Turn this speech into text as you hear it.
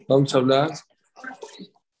Vamos a hablar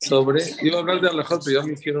sobre, iba a hablar de alajot, pero ya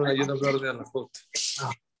me hicieron ayer hablar de alajot.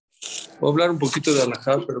 Voy a hablar un poquito de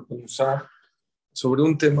alajot, pero con usar sobre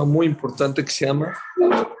un tema muy importante que se llama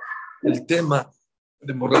el tema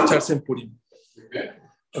de emborracharse en Purim.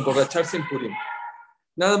 Emborracharse en Purim.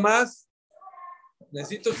 Nada más,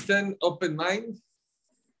 necesito que estén open mind.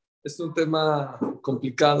 Es un tema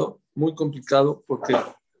complicado, muy complicado, porque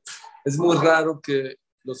es muy raro que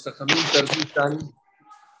los jajamín permitan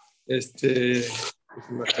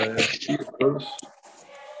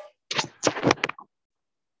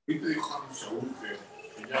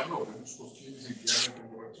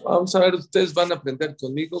vamos a ver, ustedes van a aprender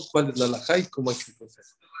conmigo cuál es la halajá y cómo hay que proceder.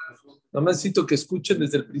 Nada más necesito que escuchen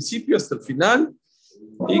desde el principio hasta el final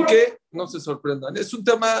y que no se sorprendan. Es un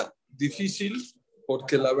tema difícil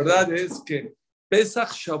porque la verdad es que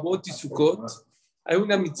Pesach, Shavuot y Sukkot hay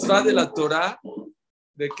una mitzvah de la Torah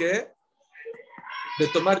 ¿de qué? De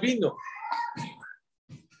tomar vino.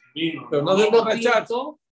 Pero no de emborrachar.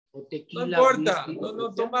 No importa,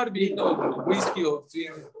 no tomar vino, whisky o sí.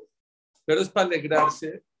 Pero es para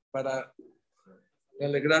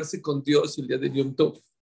alegrarse con Dios el día de Yom Tov.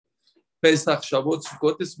 Pesach, Shavuot,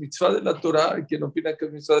 Sukkot es mitzvah de la Torah. Hay quien opina que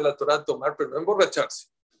es mitzvah de la Torah tomar, pero no emborracharse.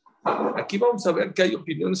 Aquí vamos a ver que hay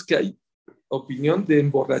opiniones, que hay opinión de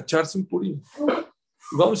emborracharse en Purim.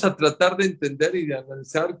 Vamos a tratar de entender y de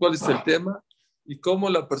analizar cuál es el tema y cómo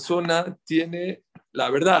la persona tiene la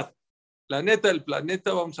verdad. La neta del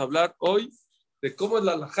planeta, vamos a hablar hoy de cómo es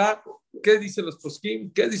la halajá, qué dicen los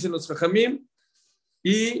poskim, qué dicen los jajamim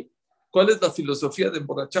y cuál es la filosofía de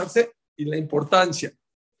emborracharse y la importancia.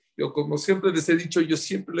 Yo, como siempre les he dicho, yo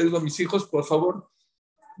siempre les digo a mis hijos, por favor,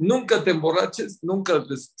 nunca te emborraches,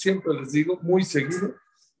 siempre les digo, muy seguido,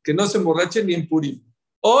 que no se emborrachen ni en Purim.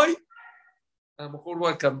 Hoy, a lo mejor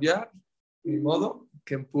voy a cambiar mi modo,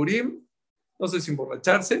 que en Purim, no sé si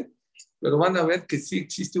emborracharse, pero van a ver que sí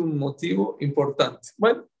existe un motivo importante.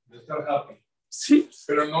 Bueno, de estar happy. Sí.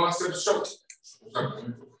 Pero no hacer shock.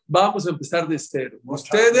 Vamos a empezar de cero.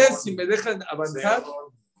 Ustedes, si me dejan avanzar,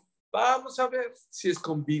 vamos a ver si es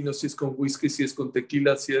con vino, si es con whisky, si es con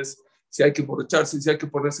tequila, si hay que emborracharse, si hay que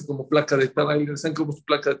ponerse como placa de trailer, ¿saben cómo es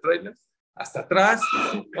placa de trailer? Hasta atrás,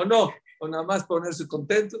 o no, o nada más ponerse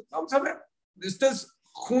contentos. Vamos a ver. Ustedes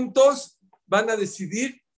juntos van a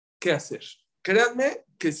decidir qué hacer. Créanme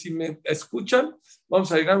que si me escuchan,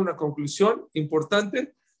 vamos a llegar a una conclusión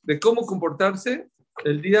importante de cómo comportarse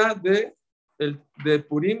el día de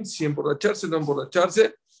Purim, si emborracharse o no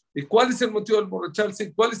emborracharse, y cuál es el motivo de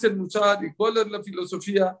emborracharse, cuál es el musar, y cuál es la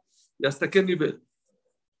filosofía, y hasta qué nivel.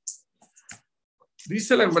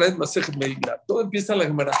 Dice la Gemara en Masej Meila, todo empieza la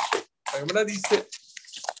Gemara. La Gemara dice,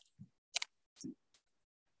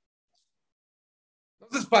 no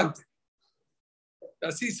se espante,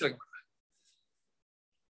 así dice la Gemara.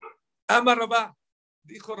 Ama Rabá,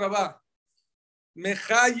 dijo Rabá,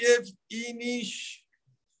 Mejayev Inish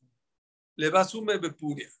Levasume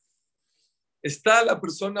Bepuria. Está la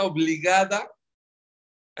persona obligada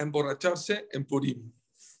a emborracharse en Purim,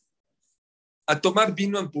 a tomar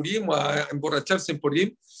vino en Purim o a emborracharse en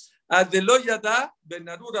Purim. Adeloyada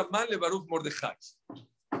Benarura Male Baruch Mordejai.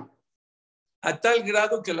 A tal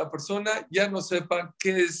grado que la persona ya no sepa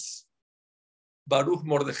qué es Baruch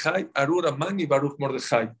Mordejai, Arura Man y Baruch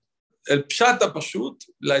Mordejai. El Pshat Pashut,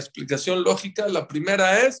 la explicación lógica, la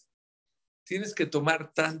primera es, tienes que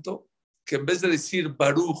tomar tanto que en vez de decir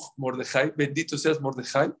Baruch Mordejai, bendito seas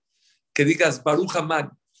Mordejai, que digas Baruch Aman,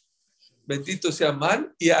 bendito sea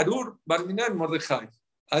Man, y Arur Barminan Mordejai.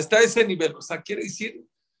 Hasta ese nivel. O sea, quiere decir,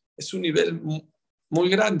 es un nivel muy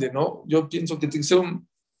grande, ¿no? Yo pienso que tiene que ser un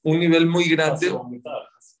nivel muy grande.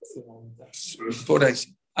 Por ahí.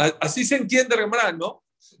 Así se entiende la Gemara, ¿no?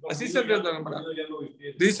 Así se entiende la Gemara.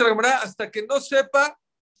 Dice la Gemara, hasta que no sepa,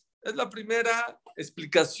 es la primera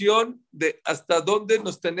explicación de hasta dónde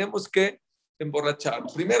nos tenemos que emborrachar.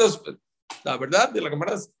 Primero, la verdad de la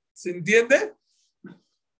Gemara se entiende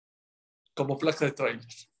como placa de trailer.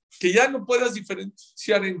 Que ya no puedas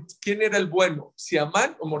diferenciar en quién era el bueno, si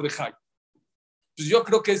Amán o Mordejai. Pues yo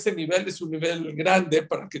creo que ese nivel es un nivel grande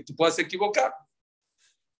para que tú puedas equivocar.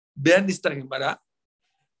 Vean esta Gemara.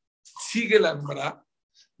 Sigue la Gemara.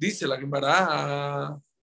 Dice la Gemara.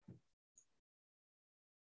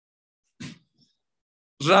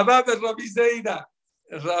 Rabá y Rabizeira.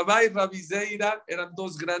 Rabá y Rabizeira eran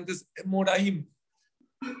dos grandes Moraim.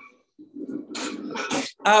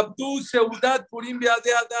 Abdu Seudat Purim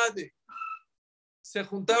Beade Adade. Se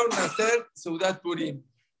juntaron a hacer Seudat Purim.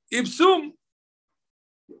 Ipsum.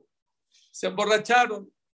 Se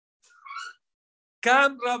emborracharon.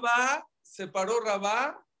 Cam Rabá, separó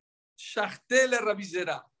Rabá, Shachtele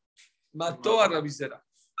Rabizera. Mató a Rabizera.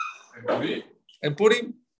 En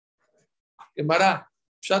Purim. Gemara,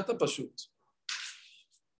 Pshata Pashut.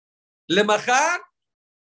 Lemachar,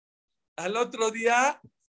 al otro día,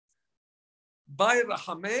 Bay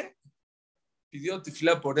Rahamé pidió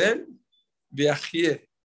tefilá por él, viajé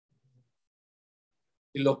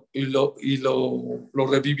y lo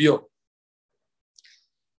revivió.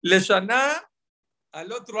 Leshaná,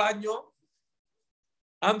 al otro año,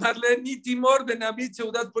 Amarle Nitimor Benamit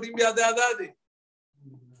Seudat Purim de Adade.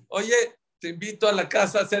 Oye, te invito a la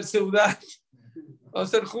casa a hacer Seudat. Vamos a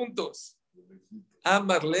hacer juntos.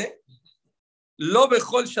 Amarle, lo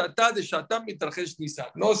bejol shatá de shatá mi trajesh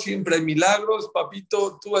nisa. No siempre hay milagros,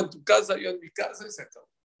 papito, tú en tu casa, yo en mi casa, etc.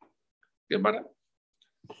 ¿Qué para?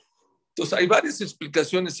 Entonces, hay varias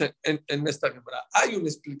explicaciones en esta Gemara. Hay una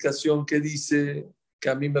explicación que dice, que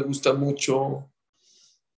a mí me gusta mucho,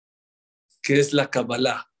 que es la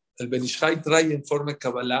Kabbalah. El Ben Ish Chai trae en forma de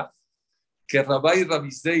Kabbalah que Rabá y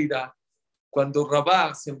Rabizeira, cuando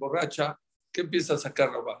Rabá se emborracha, ¿qué empieza a sacar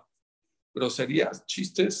Rabá? Groserías,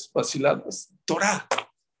 chistes, vaciladas, Torah.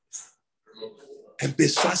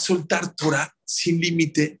 Empezó a soltar Torah sin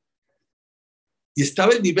límite y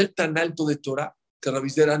estaba el nivel tan alto de Torah que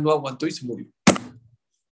Rabizeira no aguantó y se murió.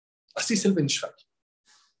 Así es el Ben Ish Chai.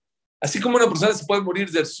 Así como una persona se puede morir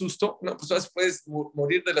del susto, una persona se puede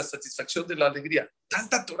morir de la satisfacción, de la alegría.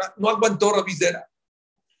 Tanta Torah, no aguantó Rabizeira.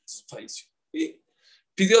 Falleció. Y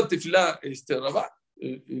pidió tefilá Rabá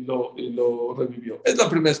y lo revivió. Es la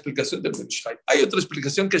primera explicación del Ben Ish Chai. Hay otra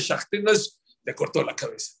explicación que Shachter no es, le cortó la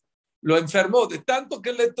cabeza. Lo enfermó de tanto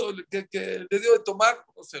que le dio de tomar,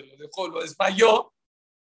 no sé, lo dejó, lo desmayó,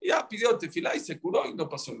 y ya pidió tefilá y se curó y no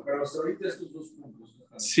pasó nada. Pero hasta ahorita estos dos puntos.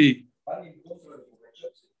 Sí. Van en contra de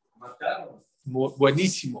mataron.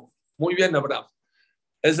 Buenísimo. Muy bien, Abraham.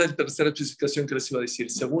 Esa es la tercera explicación que les iba a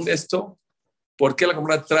decir. Según esto, ¿por qué la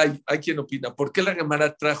Gemara trae? Hay quien opina. ¿Por qué la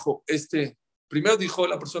Gemara trajo este? Primero dijo,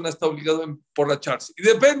 la persona está obligada a emborracharse. Y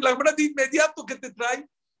después la Gemara de inmediato que te trae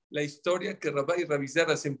la historia que Rabá y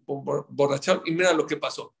Rabizeira se emborracharon y mira lo que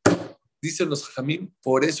pasó. Dicen los Jamín,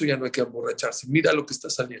 por eso ya no hay que emborracharse. Mira lo que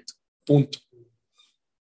está saliendo. Punto.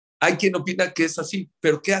 Hay quien opina que es así,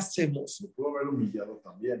 pero ¿qué hacemos? Se pudo haber humillado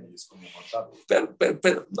también y es como matarlo.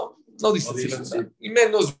 Pero no dice así. Y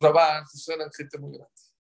menos Rabá, eran gente muy grande.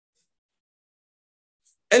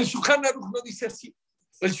 El Shulchan Aruch no dice así.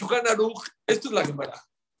 El Shulchan Aruch, esto es la Gemara.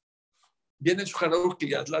 Viene el Shulchan Aruch que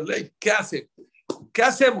ya es la ley. ¿Qué hace? ¿Qué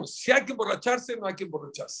hacemos? Si hay que emborracharse, no hay que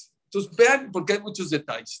emborracharse. Entonces vean, porque hay muchos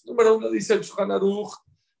detalles. Número uno, dice el Shulchan Aruch,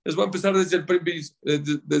 les voy a empezar desde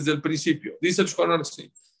el principio. Dice el Shulchan Aruch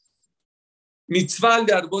así. Mitzvah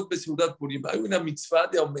de Arbot de Seudat Purim. Hay una mitzvah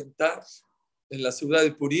de aumentar en la ciudad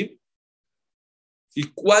de Purim. ¿Y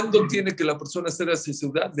cuándo tiene que la persona hacer esa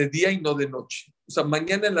ciudad? De día y no de noche. O sea,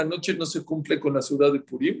 mañana en la noche no se cumple con la ciudad de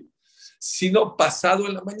Purim, sino pasado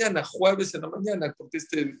en la mañana, jueves en la mañana, porque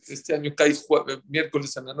este año cae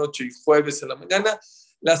miércoles en la noche y jueves en la mañana.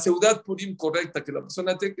 La ciudad Purim correcta que la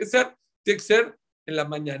persona tiene que ser en la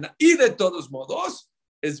mañana. Y de todos modos,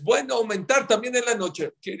 es bueno aumentar también en la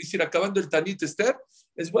noche. Quiere decir, acabando el Tanit Esther,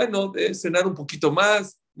 es bueno de cenar un poquito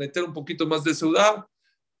más, meter un poquito más de ciudad.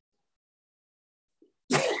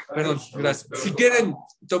 Perdón, gracias. Si quieren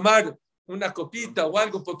tomar una copita o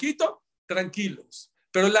algo poquito, tranquilos.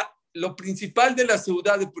 Pero lo principal de la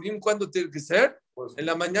ciudad de Purim, ¿cuándo tiene que ser? En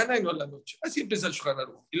la mañana y no en la noche. Así empieza el Shulchan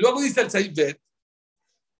Aruch. Y luego dice el Saif Bet,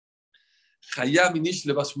 Hayam inish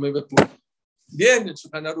le va a sumar Purim. Bien, el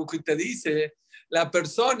Shulchan Aruch y te dice, la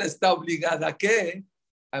persona está obligada ¿a qué?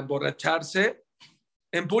 A emborracharse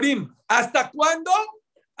en Purim. ¿Hasta cuándo?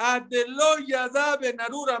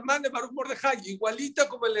 Igualita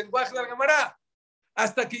como el lenguaje de la Gemara.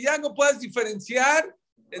 Hasta que ya no puedas diferenciar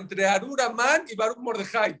entre Arur Amán y Baruch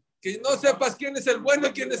Mordejai. Que no sepas quién es el bueno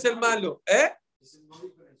y quién es el malo.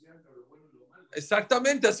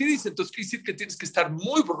 Exactamente, así dice. Entonces quiere decir que tienes que estar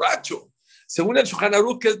muy borracho. Según el Shulchan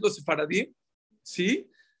Aruch, que es los sefaradí, ¿sí?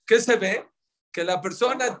 ¿Qué se ve? Que la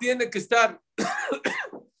persona tiene que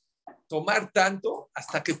tomar tanto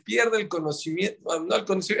hasta que pierda el conocimiento, no el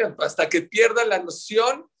conocimiento, hasta que pierda la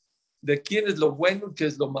noción de quién es lo bueno y qué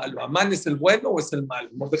es lo malo. ¿Amán es el bueno o es el malo?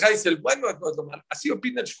 ¿Mordejai es el bueno o no es lo malo? Así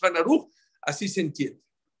opina el Shulchan Aruch, así se entiende.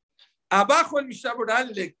 Abajo el Mishnah Berurah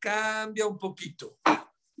le cambia un poquito.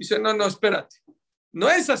 Dice, no, espérate. No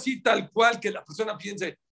es así tal cual que la persona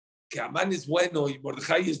piense que Amán es bueno y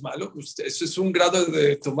Mordejai es malo. Pues eso es un grado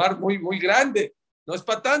de tomar muy, muy grande. No es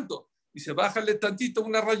para tanto. Dice, bájale tantito,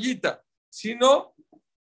 una rayita. Si no,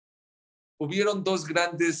 hubieron dos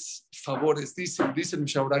grandes favores. Dice el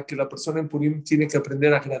Mishnah Berurah que la persona en Purim tiene que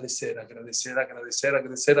aprender a agradecer a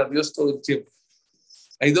Dios todo el tiempo.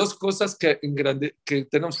 Hay dos cosas que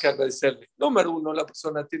tenemos que agradecerle. Número uno, la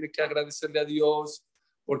persona tiene que agradecerle a Dios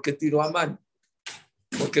porque tiró a Amán,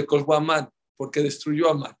 porque colgó a Amán, porque destruyó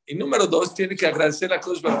a Amán. Y número dos, tiene que agradecer a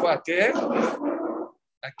Kosh Baruj Hu. ¿A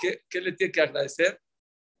qué? ¿Qué le tiene que agradecer?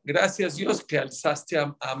 Gracias Dios que alzaste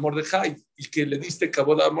a Mordejai y que le diste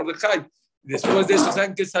caboda a Mordejai. Después de eso,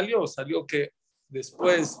 ¿saben qué salió? Salió que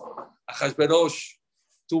después Ahasverosh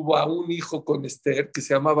tuvo a un hijo con Esther que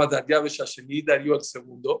se llamaba Darío Shasheni, Darío el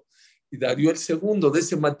segundo, y Darío el segundo de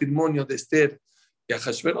ese matrimonio de Esther y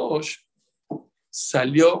Ahasverosh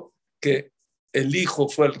salió que el hijo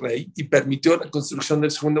fue el rey y permitió la construcción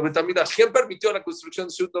del segundo Betamigdash. ¿Quién permitió la construcción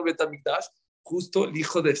del segundo Betamigdash? Justo el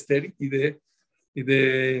hijo de Esther y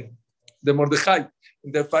de Mordejai,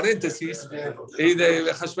 de paréntesis, y de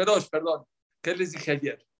Ahasverosh, perdón. ¿Qué les dije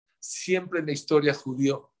ayer? Siempre en la historia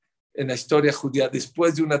judía,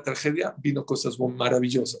 después de una tragedia, vino cosas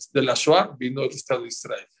maravillosas. De la Shoah vino el Estado de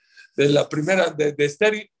Israel. De la primera, de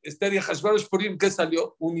Esther y Ahasverosh Purim, ¿qué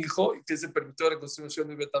salió? Un hijo y que se permitió la construcción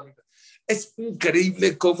de Betamigdash. Es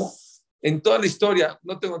increíble cómo en toda la historia,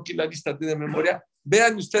 no tengo aquí la lista de memoria,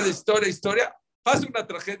 vean ustedes historia, pasa una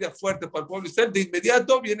tragedia fuerte para el pueblo Israel, de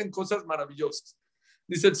inmediato vienen cosas maravillosas.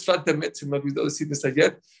 Dice el Sfat Emet, se me olvidó decirles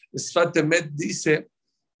ayer, el Sfat Emet dice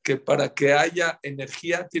que para que haya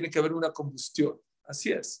energía tiene que haber una combustión.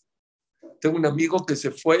 Así es. Tengo un amigo que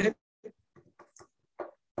se fue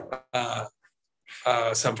a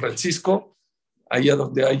San Francisco, allá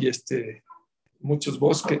donde hay muchos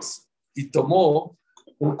bosques, y tomó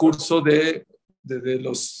un curso de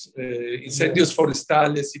los incendios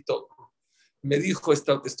forestales y todo. Me dijo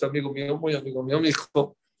este amigo mío, muy amigo mío, me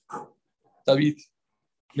dijo, David,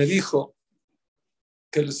 me dijo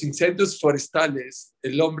que los incendios forestales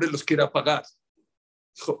el hombre los quiere apagar.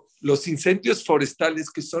 Dijo, los incendios forestales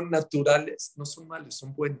que son naturales no son malos,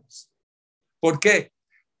 son buenos. ¿Por qué?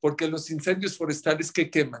 Porque los incendios forestales que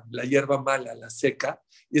queman la hierba mala, la seca,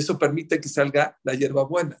 y eso permite que salga la hierba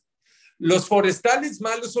buena. Los forestales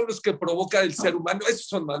malos son los que provoca el ser humano, esos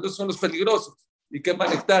son malos, son los peligrosos y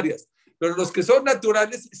queman hectáreas. Pero los que son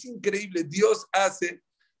naturales, es increíble, Dios hace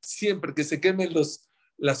siempre que se quemen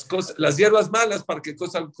las hierbas malas para que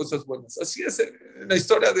salgan cosas buenas. Así es en la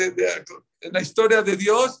historia en la historia de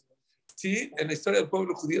Dios, ¿sí? En la historia del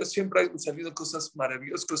pueblo judío siempre han salido cosas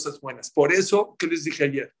maravillosas, cosas buenas. Por eso, ¿qué les dije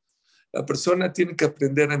ayer? La persona tiene que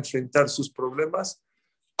aprender a enfrentar sus problemas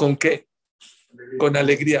 ¿con qué? Con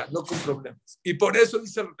alegría, no con problemas. Y por eso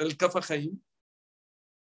dice el Kaf HaChaim,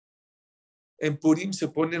 en Purim se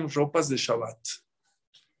ponen ropas de Shabbat.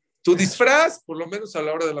 Tu disfraz, por lo menos a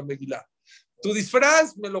la hora de la Megilá. Tu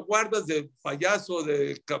disfraz me lo guardas de payaso,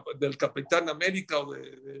 del Capitán América o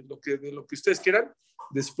de lo que ustedes quieran,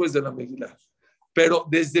 después de la Megilá. Pero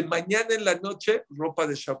desde mañana en la noche, ropa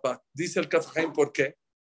de Shabbat. Dice el Kaf HaChaim, ¿por qué?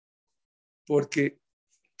 Porque,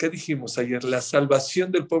 ¿qué dijimos ayer? La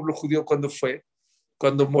salvación del pueblo judío, ¿cuándo fue?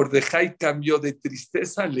 Cuando Mordejai cambió de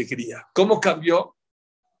tristeza a alegría. ¿Cómo cambió?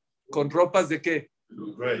 ¿Con ropas de qué?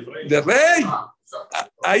 De rey.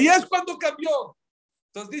 Ahí es cuando cambió.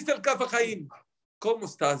 Entonces dice el Kaf HaChaim, ¿cómo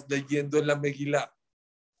estás leyendo en la Megilá?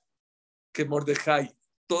 Que Mordejai,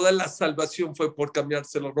 toda la salvación fue por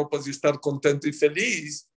cambiarse las ropas y estar contento y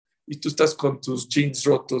feliz. Y tú estás con tus jeans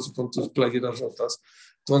rotos, con tus playeras rotas.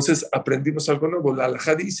 Entonces aprendimos algo nuevo. La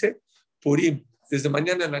halajá dice, Purim, desde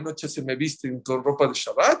mañana en la noche se me visten con ropa de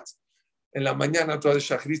Shabbat, en la mañana toda de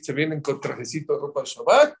Shachrit se vienen con trajecito de ropa de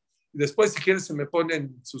Shabbat, y después si quieren se me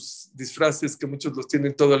ponen sus disfraces que muchos los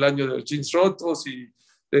tienen todo el año de los jeans rotos y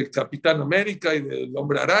de Capitán América y del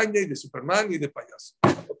Hombre Araña y de Superman y de payaso.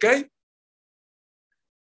 ¿Ok?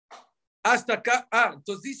 Hasta acá.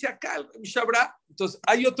 Entonces dice acá el Mishabra, entonces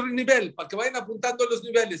hay otro nivel, para que vayan apuntando los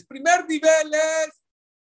niveles. Primer nivel es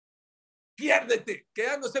piérdete, que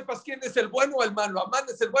ya no sepas quién es el bueno o el malo. Amán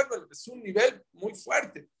es el bueno, es un nivel muy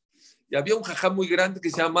fuerte. Y había un jajam muy grande que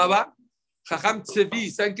se llamaba Jajam Tzvi.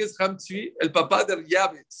 ¿Saben qué es Jajam Tzvi? El papá de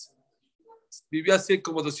Yavetz. Vivió hace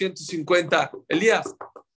como 250, Elías,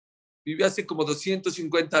 vivió hace como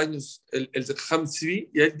 250 años el Jajam Tzvi,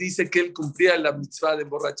 y él dice que él cumplía la mitzvah de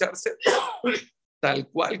emborracharse, tal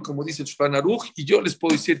cual como dice el Shulchan Aruch, y yo les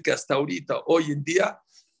puedo decir que hasta ahorita, hoy en día,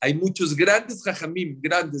 hay muchos grandes jajamim,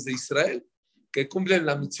 grandes de Israel, que cumplen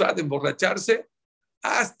la mitzvah de emborracharse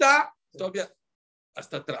hasta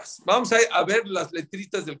atrás. Vamos a ver las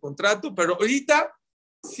letritas del contrato, pero ahorita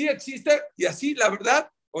sí existe, y así, la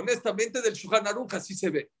verdad, honestamente, del Shulchan Aruch así se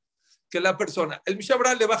ve, que la persona, el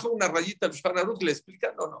Mishabra le baja una rayita al Shulchan Aruch, le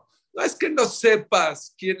explica, no es que no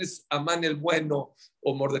sepas quién es Amán el bueno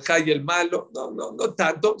o Mordejai el malo, no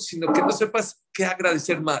tanto, sino que no sepas qué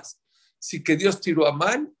agradecer más. si que Dios tiró a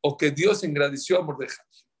Amán o que Dios engradeció a Mordejai.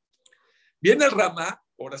 Viene el Ramá,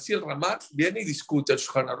 ahora sí el Ramá, viene y discute el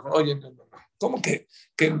Shulchan Aruch. Oye, no. ¿Cómo que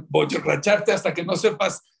borracharte hasta que no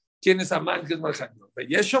sepas quién es Amán, quién es Mordejai?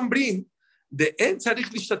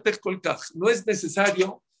 No es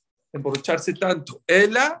necesario emborracharse tanto.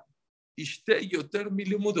 Ela ishte yoter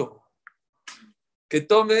milimudo. Que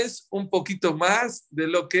tomes un poquito más de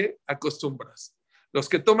lo que acostumbras. Los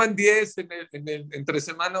que toman 10 entre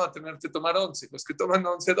semana van a tener que tomar 11. Los que toman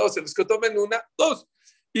 11, 12. Los que tomen 1, 2.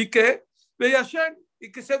 Y que veyashen y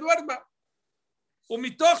que se duerma.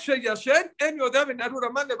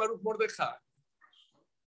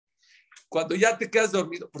 Cuando ya te quedas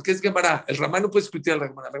dormido, porque es Gemara, el Ramán no puede discutir la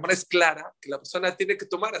Gemara es clara que la persona tiene que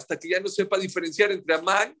tomar hasta que ya no sepa diferenciar entre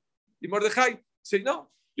Amán y Mordejai. Si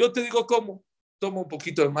no, yo te digo cómo. Toma un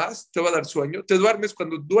poquito de más, te va a dar sueño, te duermes,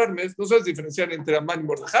 cuando duermes no sabes diferenciar entre Amán y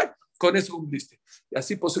Mordejai, con eso cumpliste. Y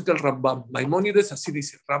así posee que el Rambam, Maimónides así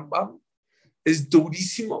dice, Rambam es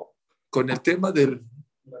durísimo con el tema de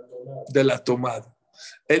la tomada.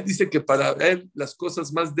 Él dice que para él las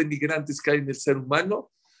cosas más denigrantes que hay en el ser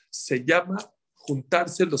humano se llama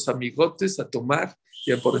juntarse los amigotes a tomar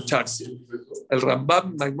y a emborracharse. El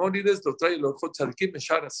Rambam Maimónides lo trae el Orjot Tzadikim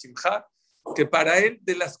Meshara Simcha, que para él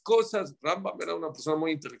de las cosas, Rambam era una persona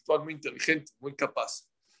muy intelectual, muy inteligente, muy capaz.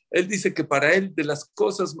 Él dice que para él de las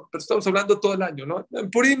cosas, pero estamos hablando todo el año, ¿no? En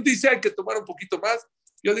Purim dice hay que tomar un poquito más.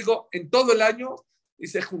 Yo digo, en todo el año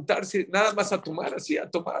dice juntarse nada más a tomar, así a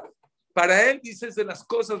tomar. Para él dice es de las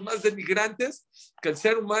cosas más denigrantes que el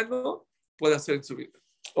ser humano puede hacer en su vida.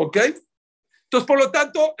 ¿Ok? Entonces, por lo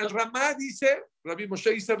tanto, el Ramá dice, Rabbi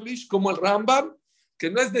Moshe Isserlich, como el Rambam, que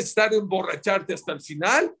no es necesario emborracharte hasta el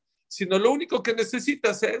final, sino lo único que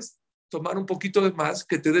necesitas es tomar un poquito de más,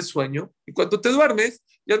 que te dé sueño, y cuando te duermes,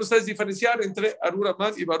 ya no sabes diferenciar entre Arur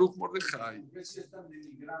Amán y Baruch Mordejai. Es tan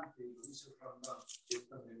denigrante, lo dice el Rambam, es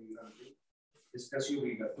tan denigrante, es casi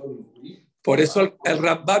obligatorio. Por eso el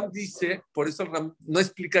Rambam dice, por eso el Rambam no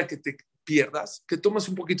explica que te pierdas, que tomas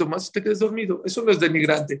un poquito más y te quedes dormido. Eso no es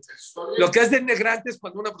denigrante. Lo que es denigrante es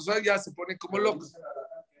cuando una persona ya se pone como loco.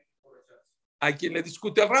 Hay quien le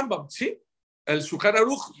discute al Rambam, ¿sí? El Shulchan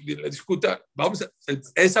Aruch le discuta,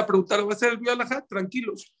 esa pregunta la va a hacer el Biolajá,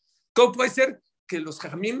 tranquilos. ¿Cómo puede ser que los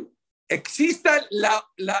Jajamim exista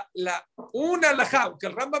una alajá, que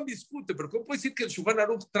el Rambam discute, pero cómo puede decir que el Shulchan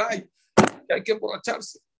Aruch trae que hay que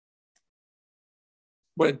emborracharse?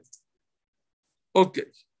 Bueno, ok.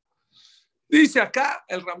 Dice acá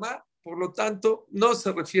el Ramá, por lo tanto, no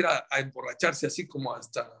se refiere a emborracharse así como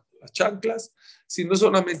hasta las chanclas, sino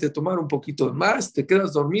solamente tomar un poquito de más, te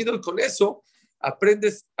quedas dormido y con eso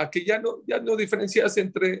aprendes a que ya no diferencias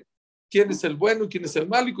entre quién es el bueno y quién es el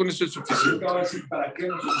malo y con eso es suficiente. ¿Para qué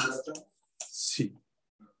nos emborrachamos? Sí,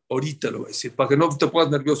 ahorita lo voy a decir, para que no te pongas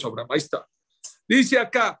nervioso, Abraham. Ahí está. Dice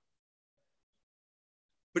acá,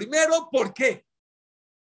 primero, ¿por qué?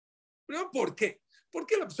 ¿Por qué? ¿Por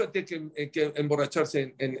qué la persona tiene que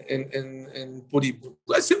emborracharse en Purim?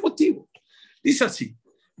 ¿Cuál es el motivo? Dice así,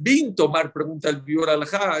 Bin tomar, pregunta el Bior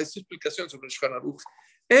Alajá, es explicación sobre el Shulchan Aruch.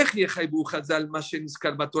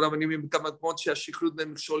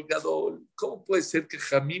 ¿Cómo puede ser que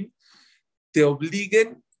Jamim te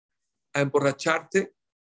obliguen a emborracharte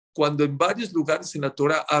cuando en varios lugares en la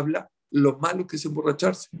Torah habla lo malo que es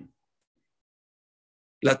emborracharse?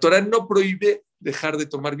 La Torah no prohíbe dejar de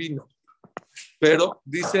tomar vino, pero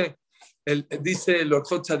dice el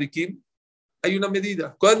Orjot Tzadikim, hay una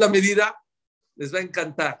medida. ¿Cuál es la medida? Les va a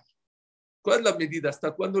encantar. ¿Cuál es la medida?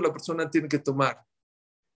 ¿Hasta cuándo la persona tiene que tomar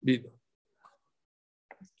vino?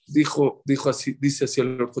 Dice así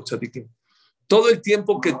el Orjot Tzadikim. Todo el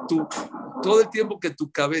tiempo que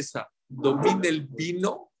tu cabeza domine el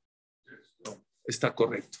vino, está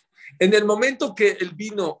correcto. En el momento que el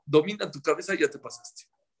vino domina tu cabeza, ya te pasaste.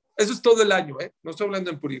 Eso es todo el año, ¿eh? No estoy hablando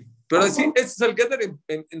en Purim. Pero así, ese es el Geder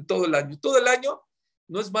en todo el año. Todo el año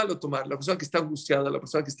no es malo tomar. La persona que está angustiada, la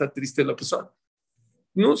persona que está triste, la persona.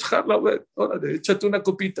 No es jarla, órale, échate una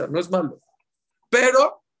copita, no es malo.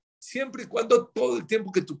 Pero siempre y cuando todo el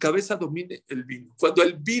tiempo que tu cabeza domine el vino. Cuando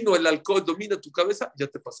el vino, el alcohol domina tu cabeza, ya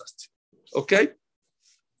te pasaste. ¿Ok?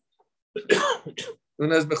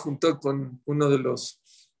 Una vez me juntó con uno de los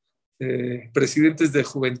presidentes de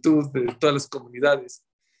juventud de todas las comunidades.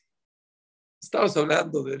 Estábamos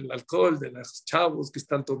hablando del alcohol, de los chavos que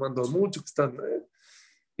están tomando mucho,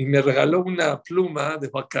 y me regaló una pluma de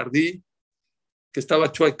Bacardí que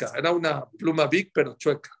estaba chueca. Era una pluma big, pero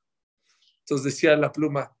chueca. Entonces decía la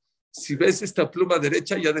pluma, si ves esta pluma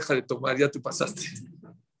derecha, ya deja de tomar, ya te pasaste.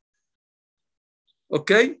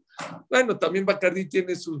 ¿Ok? Bueno, también Bacardí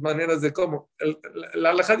tiene sus maneras de cómo. La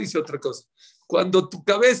halajá dice otra cosa. Cuando tu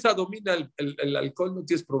cabeza domina el alcohol, no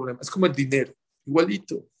tienes problema. Es como el dinero,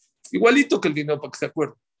 igualito. Igualito que el dinero, para que se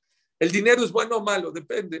acuerden. El dinero es bueno o malo,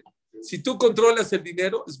 depende. Si tú controlas el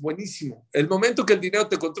dinero, es buenísimo. El momento que el dinero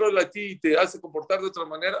te controla a ti y te hace comportar de otra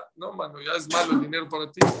manera, no, mano, ya es malo el dinero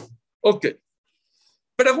para ti. Ok.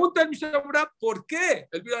 Pregunta el Mishabra, ¿por qué?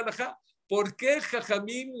 El Biralajá, ¿por qué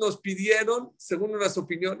Jajamín nos pidieron, según unas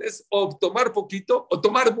opiniones, o tomar poquito, o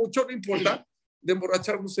tomar mucho, no importa, de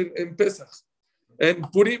emborracharnos en Pesaj? En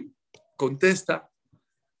Purim, contesta,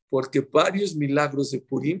 porque varios milagros de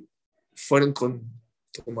Purim fueron con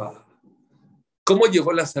tomada. ¿Cómo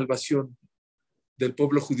llegó la salvación del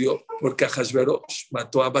pueblo judío? Porque Ahasverosh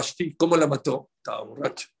mató a Vashti. ¿Cómo la mató? Estaba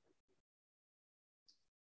borracha.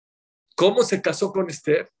 ¿Cómo se casó con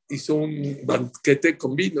Esther? Hizo un banquete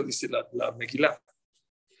con vino, dice la Megilá.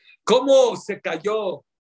 ¿Cómo se cayó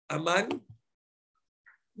Amán?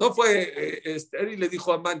 No fue Esther y le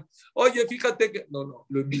dijo a Amán, oye, fíjate que... No,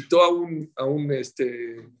 lo invitó a un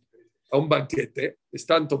banquete,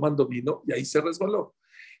 estaban tomando vino y ahí se resbaló.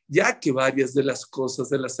 Ya que varias de las cosas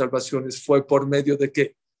de las salvaciones fue por medio de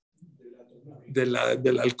 ¿qué?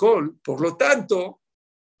 Del alcohol. Por lo tanto,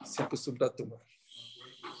 se acostumbra a tomar.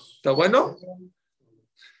 ¿Está bueno?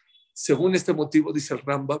 Según este motivo, dice el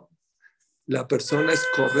Rambam, la persona es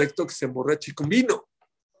correcto que se emborrache con vino.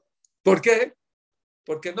 ¿Por qué?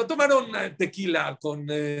 Porque no tomaron tequila con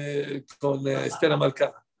Esther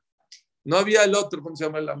Amalcá. No había el otro, ¿cómo se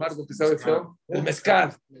llama? El amargo que sabe feo. El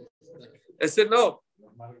mezcal. Ese no.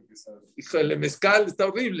 Híjole, el mezcal está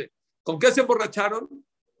horrible. ¿Con qué se emborracharon?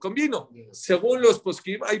 Con vino. Según los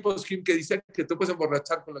poskim, hay poskim que dicen que tú puedes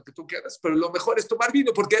emborrachar con lo que tú quieras, pero lo mejor es tomar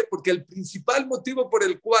vino. ¿Por qué? Porque el principal motivo por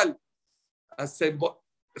el cual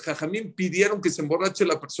Jajamín pidieron que se emborrache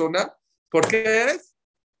la persona, ¿por qué es?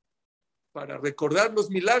 Para recordar los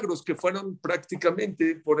milagros que fueron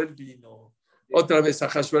prácticamente por el vino. Otra vez,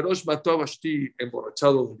 Ahasverosh mató a Vashti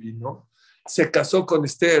emborrachado de vino, se casó con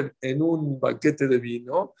Esther en un banquete de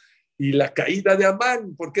vino, y la caída de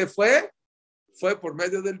Amán, ¿por qué fue? Fue por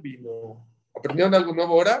medio del vino. ¿Aprendieron algo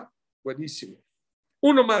nuevo ahora? Buenísimo.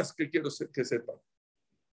 Uno más que quiero que sepan.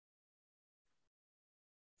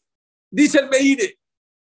 Dice el Meire,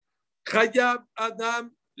 Hayab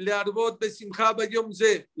Adam learbot besimcha bayom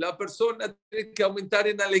ze. La persona tiene que aumentar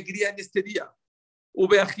en alegría en este día.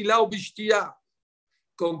 Ubeachila ubishtia,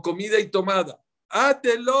 con comida y tomada.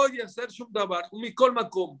 Atelo y hacer shum davar. Umikol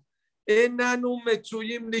makom. Enanu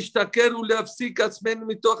metsuyim nishtaker uleafsik atzmen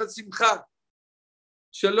mitoch hasimcha.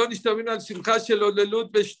 שלא נשתמין על שמחה של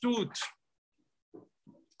הוללות ושטות.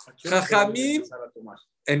 Jajamín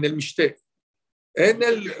en el mishte.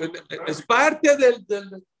 Es parte del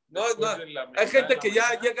no, hay gente que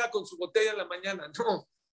ya llega con su botella en la mañana. No,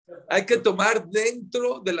 hay que tomar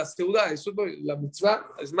dentro de la ciudad. Eso es la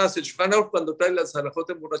mitzvah. Es más, el Shulchan Aruch cuando trae las halajot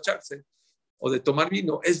de emborracharse o de tomar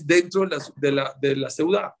vino, es dentro de la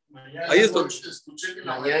ciudad. Ahí es donde... Escuché que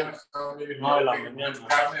la mañana. No, de la mañana.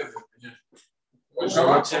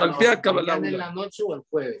 Al pie a Kabbalah. ¿En la noche o el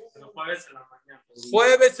jueves? Pero jueves en la mañana.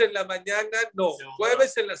 Jueves en la mañana, no.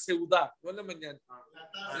 Jueves en la ciudad, no en la mañana.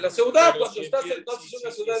 En la ciudad, cuando estás entonces en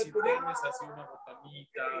la ciudad de Purim. Así una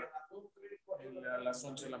botanita a las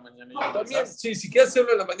 11 de la mañana. También, sí, si quieres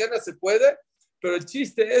hacerlo en la mañana se puede, pero el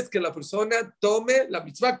chiste es que la persona tome la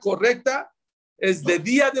mitzvah correcta, es de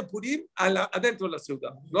día de Purim adentro de la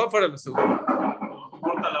ciudad, no afuera de la ciudad. No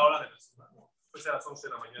importa la hora de la ciudad, ¿no? Pues a las 11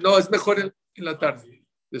 de la mañana. No, es mejor en la tarde,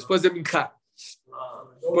 después de Minjá.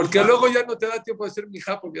 Porque luego ya no te da tiempo de hacer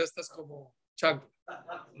Minjá porque ya estás como chango.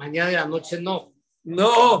 Mañana de la noche no.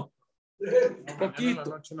 No,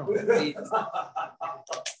 poquito. No.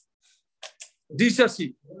 Dice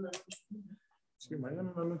así. Sí,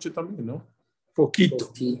 mañana en la noche también, ¿no?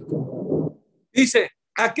 Poquito. Dice,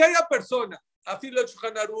 aquella persona, afilo el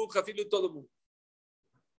Shulchan Aruch, afilo todo el mundo,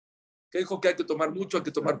 que dijo que hay que tomar mucho, hay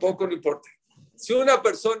que tomar poco, no importa. Si una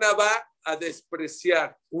persona va a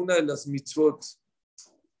despreciar una de las mitzvot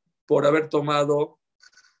por haber tomado,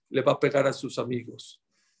 le va a pegar a sus amigos,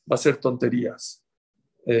 va a hacer tonterías,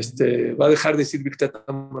 va a dejar de decir Birkat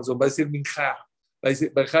Hamazon, va a decir Minjá, va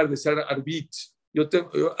a dejar de ser Arbit.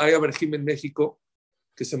 Hay abraham en México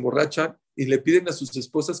que se emborrachan y le piden a sus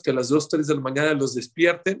esposas que a las 2, 3 de la mañana los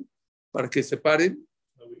despierten para que se paren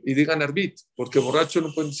y digan Arbit, porque borracho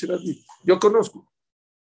no pueden decir Arbit. Yo conozco.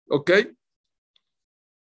 ¿Ok?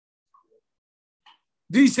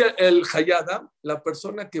 Dice el Hayada, la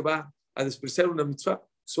persona que va a despreciar una mitzvah,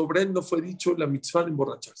 sobre él no fue dicho la mitzvah de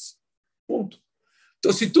emborracharse. Punto.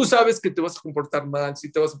 Entonces, si tú sabes que te vas a comportar mal,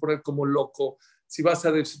 si te vas a poner como loco, si vas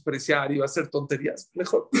a despreciar y vas a hacer tonterías,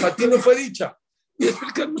 mejor. A ti no fue dicha. Y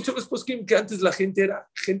explican mucho los poskim que antes la gente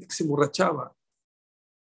era gente que se emborrachaba.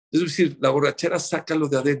 Es decir, la borrachera sácalo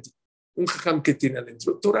de adentro. Un jajam que tiene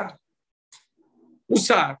adentro Torah.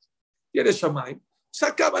 Usar, y eres Shammai,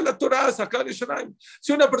 sacaba la Torah, sacaba el Shammai.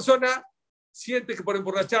 Si una persona siente que por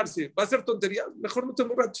emborracharse va a hacer tonterías, mejor no te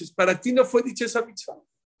emborraches. Para ti no fue dicha esa mitzvah.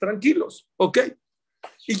 Tranquilos, ¿ok?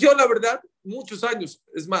 Y yo, la verdad, muchos años,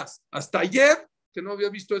 es más, hasta ayer, que no había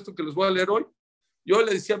visto esto que les voy a leer hoy, yo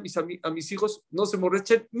le decía a mis hijos, no se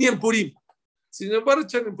emborrachen ni en Purim. Si me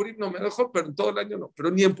emborrachan en Purim no me dejo, pero en todo el año no,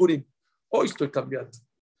 pero ni en Purim. Hoy estoy cambiando.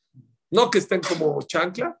 No que estén como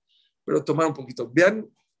chancla, pero tomar un poquito.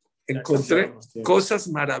 Vean, encontré cosas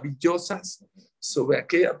maravillosas sobre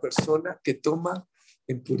aquella persona que toma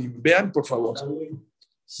en Purim. Vean, por favor.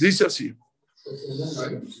 Dice así.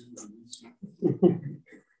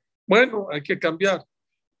 Bueno, hay que cambiar.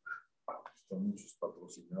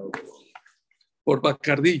 Por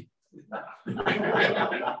Bacardí.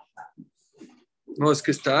 No, es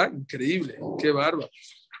que está increíble. Qué bárbaro.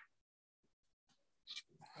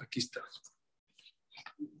 Aquí está.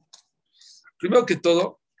 Primero que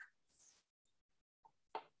todo,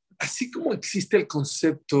 así como existe el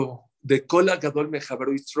concepto de Kola Gadol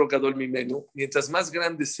Mejaberu Yisro Gadol Mimenu, mientras más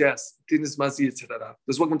grande seas, tienes más Yetzer Hara.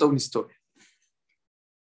 Les voy a contar una historia.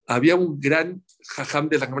 Había un gran jajam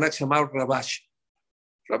de la Gemara que se llamaba Rabash.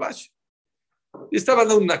 Y estaba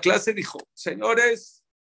dando una clase, dijo, señores,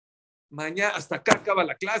 mañana, hasta acá acaba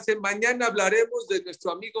la clase, mañana hablaremos de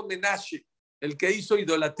nuestro amigo Menashe, el que hizo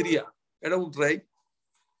idolatría. Era un rey,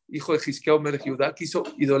 hijo de Hizkiyahu Melech Judá, que hizo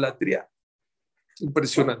idolatría.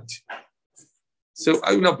 Impresionante.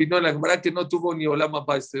 Hay una opinión en la Gemara que no tuvo ni Olama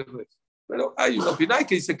para este rey. Pero hay una opinión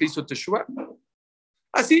que dice que hizo Teshuvah.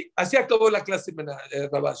 Así acabó la clase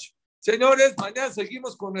Rabash. Señores, mañana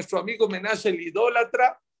seguimos con nuestro amigo Menashe, el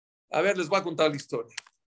idólatra. A ver, les voy a contar la historia.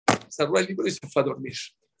 Cerró el libro y se fue a dormir.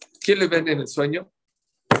 ¿Quién le ven en el sueño?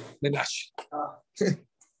 Menashe.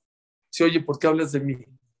 Dice, oye, ¿por qué hablas de mí?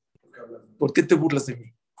 ¿Por qué te burlas de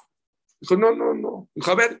mí? Dijo, no.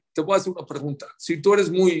 Dijo, a ver, te voy a hacer una pregunta. Si tú eres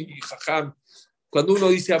muy jajam, cuando uno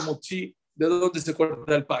dice amochi, ¿de dónde se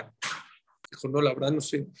corta el pan? Dijo, no, la verdad no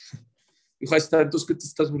sé. Dijo, ahí está, entonces, ¿qué te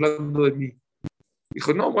estás burlando de mí?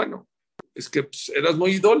 Dijo, no, bueno, es que pues, eras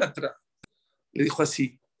muy idólatra. Le dijo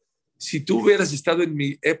así, si tú hubieras estado en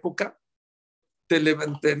mi época, te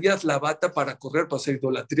levantarías la bata para correr, para hacer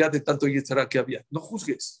idolatría de tanto Yetzer Hara que había. No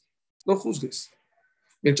juzgues.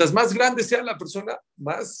 Mientras más grande sea la persona,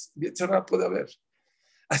 más Yetzer Hara puede haber.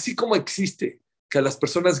 Así como existe que a las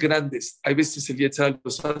personas grandes, hay veces el Yetzer Hara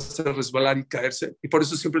los hace resbalar y caerse, y por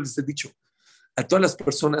eso siempre les he dicho, a todas las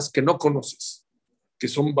personas que no conoces, que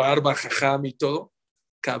son barba, jajam y todo,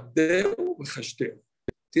 kabdeu, hashteu.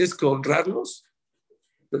 Tienes que honrarlos,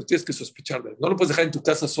 pero tienes que sospechar de él. No lo puedes dejar en tu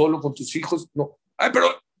casa solo con tus hijos, no. Ay, pero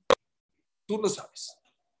tú no sabes.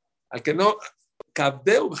 Al que no,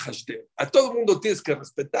 kabdeu, hashteu. A todo el mundo tienes que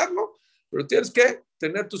respetarlo, pero tienes que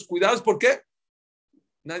tener tus cuidados porque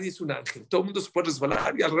nadie es un ángel. Todo el mundo se puede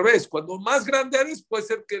resbalar y al revés. Cuando más grande eres, puede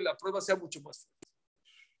ser que la prueba sea mucho más fuerte.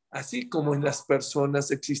 Así como en las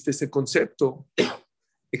personas existe ese concepto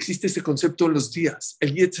en los días.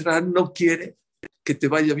 El Yetzer Hara no quiere que te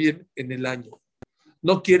vaya bien en el año.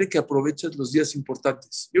 No quiere que aproveches los días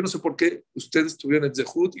importantes. Yo no sé por qué ustedes tuvieron el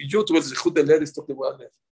zehut y yo tuve el zehut de leer esto que voy a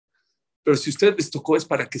leer. Pero si a ustedes les tocó es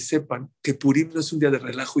para que sepan que Purim no es un día de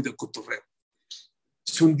relajo y de cotorreo.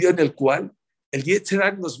 Es un día en el cual el Yetzer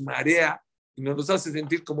Hara nos marea y nos hace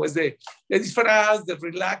sentir como es de disfraz, de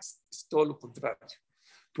relax. Es todo lo contrario.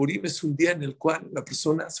 Purim es un día en el cual la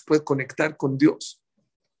persona se puede conectar con Dios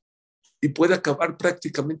y puede acabar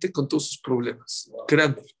prácticamente con todos sus problemas.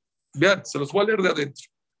 Créanme. Vean, se los voy a leer de adentro.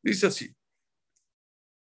 Dice así.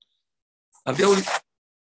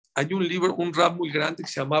 Hay un libro, un rab muy grande que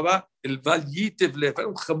se llamaba el Val Yitev Lev, era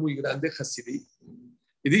un rab muy grande, Hasidí.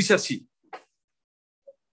 Y dice así.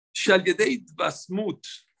 Shal Yedei Basmut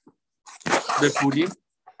de Purim,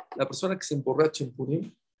 la persona que se emborracha en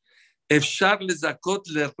Purim, Efshar lezakot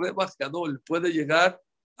le rebach gadol, puede llegar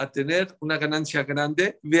a tener una ganancia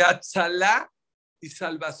grande, veatzalá y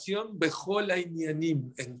salvación bejola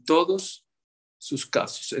inyanim, en todos sus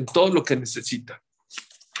casos, en todo lo que necesita.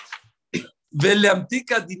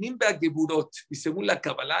 Veleamtika dinim beageburot, y según la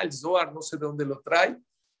Kabbalah, el Zohar, no sé de dónde lo trae,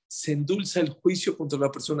 se endulza el juicio contra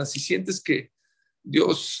la persona. Si sientes que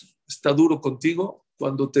Dios está duro contigo,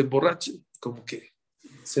 cuando te emborraches, como que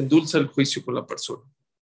se endulza el juicio con la persona.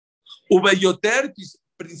 Ubeyoter,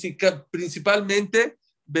 principalmente,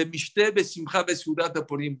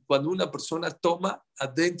 cuando una persona toma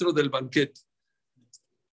adentro del banquete.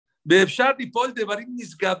 Be'efshar lipol devarim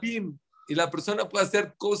nisgabim. Y la persona puede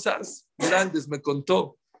hacer cosas grandes, me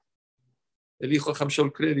contó el hijo de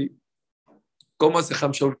Hamshaul Kredi. ¿Cómo hace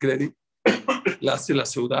Hamshaul Kredi? Le hace la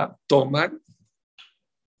ciudad, toman,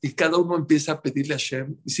 y cada uno empieza a pedirle a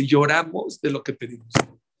Hashem, y si lloramos de lo que pedimos.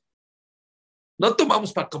 No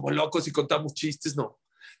tomamos para como locos y contamos chistes, no.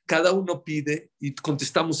 Cada uno pide y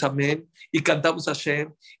contestamos amén y cantamos a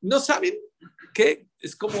Hashem. ¿No saben qué?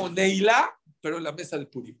 Es como Neilá, pero en la mesa de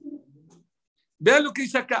Purim. Vean lo que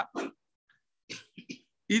dice acá.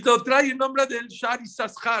 Y lo trae en nombre del Shari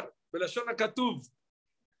Sashar, de la Shona Katuv.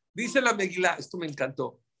 Dice la Megilá, esto me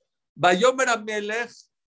encantó. Vayomer Amelech,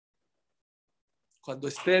 cuando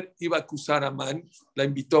Esther iba a acusar a Amán, la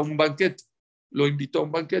invitó a un banquete. Lo invitó a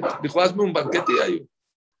un banquete. Dijo, hazme un banquete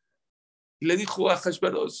y le dijo a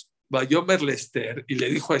Hashverosh, Vayomer le Esther, y le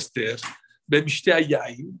dijo a Esther, Bemishte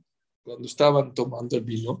Ayayin, cuando estaban tomando el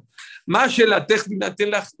vino, Mashelatech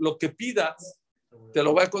minatelach, lo que pidas, te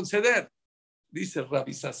lo voy a conceder. Dice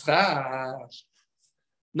Rabbi Sashar.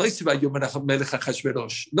 No dice Vayomer Amelech a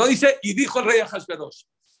Hashverosh. No dice, y dijo el rey a Hashverosh.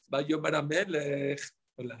 Vayomer Amelech.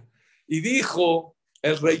 Y dijo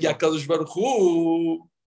el rey Akadosh Baruj Hu,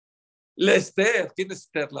 la Esther, ¿quién es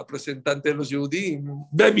Esther? La representante de los Yehudim.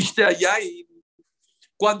 Bemishte Ayayin.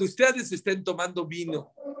 Cuando ustedes estén tomando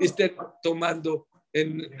vino, estén tomando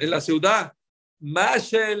en la ciudad,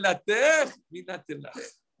 Mashelatech minatelach.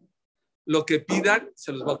 Lo que pidan,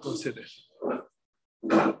 se los va a conceder.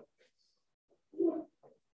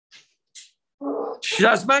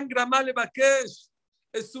 Shazman Gramale Bakesh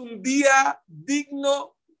es un día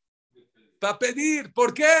digno para pedir.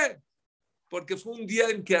 ¿Por qué? Porque fue un día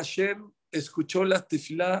en que Hashem escuchó la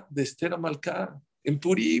tefilá de Esther Amalcá en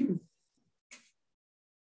Purim.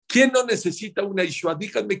 ¿Quién no necesita una Yeshua?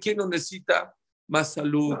 Díganme quién no necesita más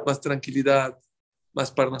salud, más tranquilidad,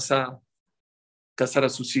 más parnasá, casar a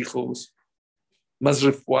sus hijos, más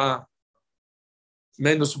refuá,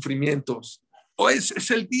 menos sufrimientos. O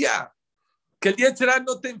es el día. Que el día será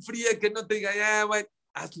no te enfríe, que no te diga, ya, bueno,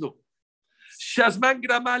 hazlo. Shazman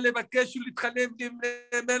Gramale Bakeshu Litchanem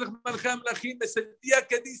Melech Malcham Lachim es el día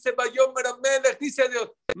que dice Vayomer Amelech, dice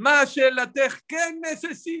Dios, Mashelatech, ¿qué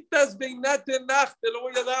necesitas? Beinatenach, te lo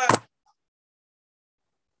voy a dar.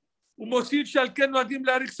 Umosif Shalken Noadim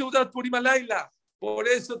Larik Seudat Purim Alayla. Por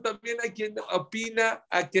eso también hay quien opina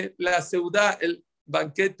a que la Seudá, el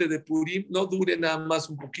banquete de Purim, no dure nada más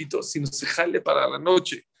un poquito, sino se jale para la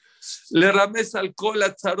noche. Le rames alcohol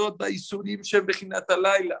a Tzarot y Surim Shem Bejinat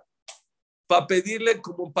Alayla. Para pedirle,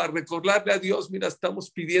 como para recordarle a Dios, mira,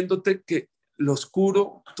 estamos pidiéndote que lo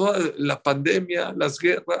oscuro, toda la pandemia, las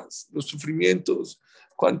guerras, los sufrimientos,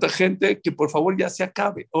 cuánta gente, que por favor ya se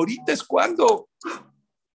acabe. Ahorita es cuando.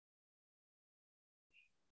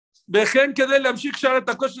 Dejen que del Amshik Sharat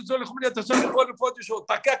Akosh Sol Jumiat Tashan Juan Foto.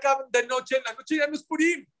 ¿Para qué acaban de noche? La noche ya no es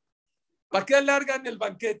Purim. ¿Para qué alargan el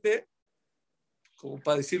banquete? Como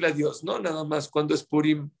para decirle a Dios, no nada más cuando es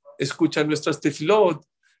Purim, escucha nuestras tefilot.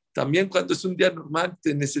 También cuando es un día normal,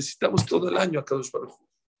 te necesitamos todo el año a Kadosh Baruj Hu.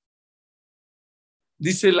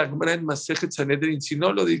 Dice la Gemara en Masejet Sanedrin, si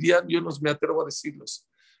no lo dirían, yo no me atrevo a decirlos.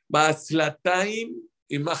 Ba'aslataim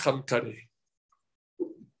y Maham Kare.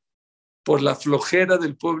 Por la flojera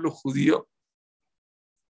del pueblo judío,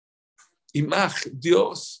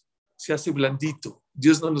 Dios se hace blandito.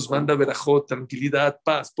 Dios no nos manda verajot, tranquilidad,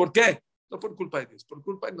 paz. ¿Por qué? No por culpa de Dios, por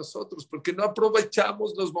culpa de nosotros, porque no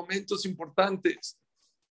aprovechamos los momentos importantes.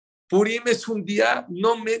 Purim es un día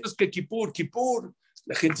no menos que Kippur. Kippur,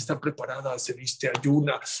 la gente está preparada, se viste,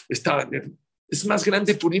 ayuna, es más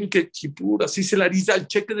grande Purim que Kippur. Así se la risa, el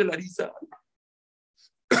cheque de la risa.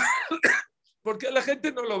 ¿Por qué la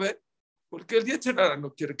gente no lo ve? Porque el día de Cherara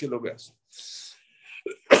no quiere que lo veas.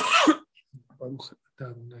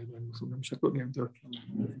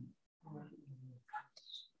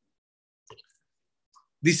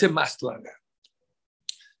 Dice Maslaga.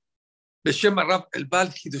 Beshem Arab, el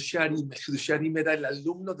Baal Hidusharim. El Hidusharim era el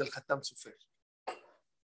alumno del Hatam Sofer.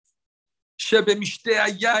 Shebe Mishte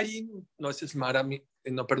Ayayin. No, ese es Marami.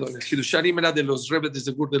 No, perdón. El Hidusharim era de los rebes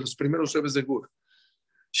de Gur, de los primeros rebes de Gur.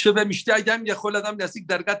 Shebe Mishte Ayayin, Yahol Adam, Yasik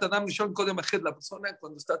Dargat Adam Rishon Kodem Ached. La persona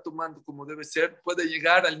cuando está tomando como debe ser puede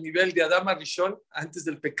llegar al nivel de Adam Rishon antes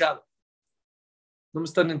del pecado. No me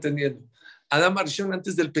están entendiendo. Adam Rishon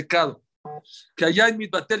antes del pecado. Que allá en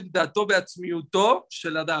Mitbatel Dato Beatzmiuto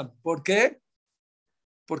Shel Adam. ¿Por qué?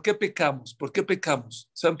 ¿Por qué pecamos? ¿Por qué pecamos?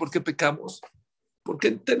 ¿Saben por qué pecamos?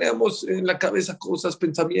 Porque tenemos en la cabeza cosas,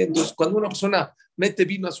 pensamientos. Cuando una persona mete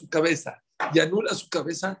vino a su cabeza y anula su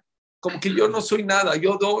cabeza, como que yo no soy nada,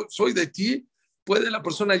 soy de ti, puede la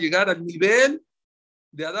persona llegar al nivel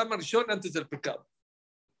de Adam Rishon antes del pecado.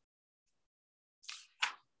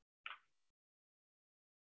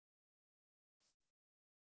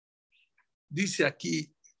 Dice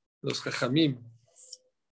aquí los Jajamim,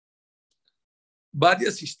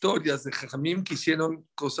 varias historias de Jajamim que hicieron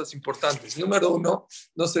cosas importantes. Número uno,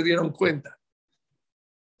 no se dieron cuenta.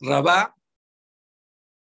 Rabá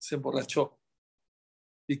se emborrachó.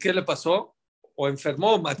 ¿Y qué le pasó? O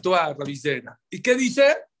enfermó o mató a Rabbi Zera. ¿Y qué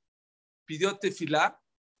dice? Pidió tefilá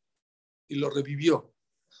y lo revivió.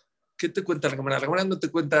 ¿Qué te cuenta la Gemara? La Gemara no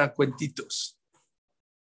te cuenta cuentitos.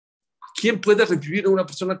 ¿Quién puede revivir a una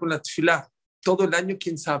persona con la tefilá? Todo el año,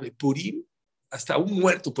 ¿quién sabe? Purim, hasta un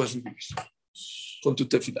muerto puedes revivir con tu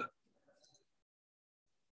tefilá.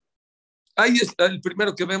 Ahí está el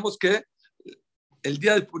primero que vemos, que el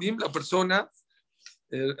día de Purim la persona,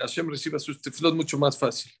 Hashem recibe sus tefilot mucho más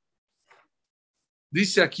fácil.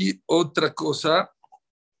 Dice aquí otra cosa.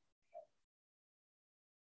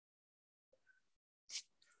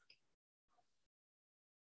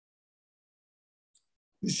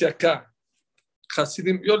 Dice acá,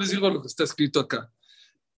 Hasidim, yo les digo lo que está escrito acá.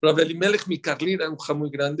 Rabbi Elimelech Mikarlin era un jajam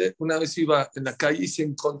muy grande. Una vez iba en la calle y se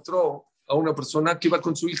encontró a una persona que iba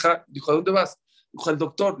con su hija. Dijo, ¿a dónde vas? Dijo, al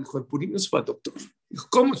doctor. Dijo, el Purim no se va al doctor. Dijo,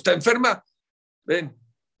 ¿cómo? ¿Está enferma? Ven,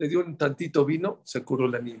 le dio un tantito vino, se curó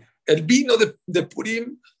la niña. El vino de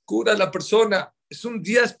Purim cura a la persona. Es un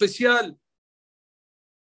día especial.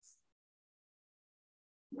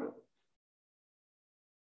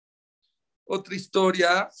 Otra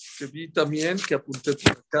historia que vi también, que apunté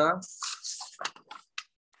por acá.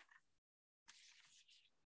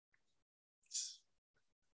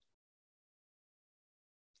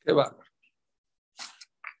 Qué bárbaro.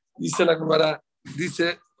 Dice la Gemara,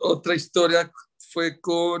 dice otra historia, fue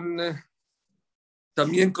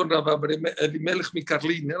también con Rabbi Elimelech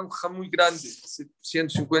Mikarlin, era un jajam muy grande, hace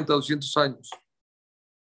 150, 200 años.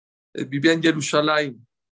 Vivía en Jerusalén.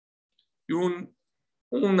 Y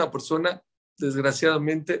una persona,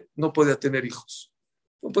 desgraciadamente, no podía tener hijos.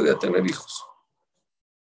 No podía tener hijos.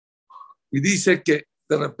 Y dice que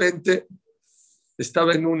de repente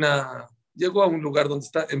estaba llegó a un lugar donde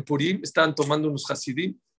está, en Purim, estaban tomando unos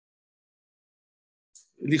hasidim.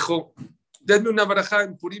 Le dijo, denme una barajá,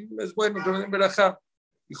 en Purim es bueno que me den barajá.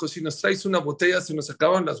 Dijo, si nos traes una botella, se nos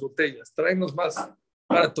acaban las botellas, tráenos más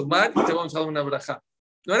para tomar y te vamos a dar una barajá.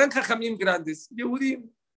 No eran jajamim grandes, yehudim,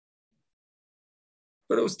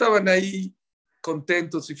 pero estaban ahí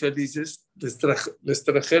contentos y felices. Les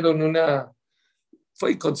trajeron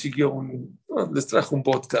fue y consiguió les trajo un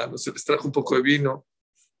vodka, no sé, les trajo un poco de vino,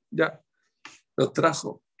 ya, lo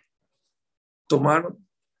trajo, tomaron,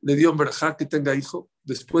 le dio un verajá que tenga hijo.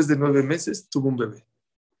 Después de 9 meses tuvo un bebé.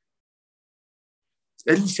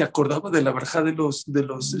 Él se acordaba de la verajá de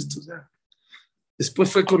los estos. Ya.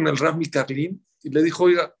 Después fue con el Rav Mikarlin y le dijo,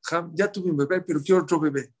 oiga, Ham, ya tuve un bebé, pero quiero otro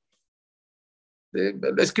bebé.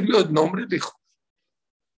 Le escribió el nombre y le dijo,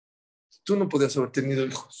 tú no podías haber tenido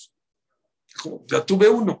hijos. Dijo, ya tuve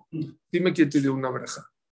uno. Dime quién te dio una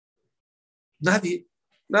verajá. Nadie.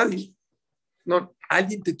 No,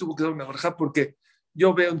 alguien te tuvo que dar una verajá porque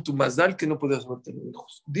yo veo en tu Mazdal que no podías haber tenido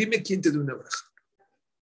hijos. Dime quién te dio una verajá.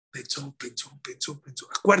 Pensó.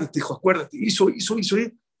 Acuérdate, hijo, acuérdate. Hizo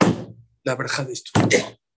la verajá de esto.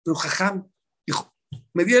 Pero jajam, dijo,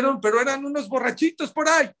 me dieron, pero eran unos borrachitos por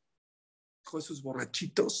ahí. Dijo, esos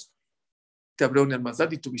borrachitos te abrieron el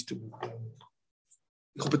Mazdal y tuviste un hijo.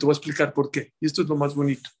 Dijo, pero te voy a explicar por qué. Y esto es lo más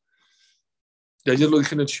bonito. Y ayer lo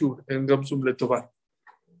dije en el Shur, en Gamsum Letobar.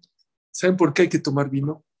 ¿Saben por qué hay que tomar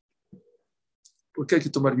vino? ¿Por qué hay que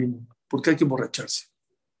tomar vino? ¿Por qué hay que emborracharse?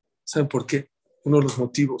 ¿Saben por qué? Uno de los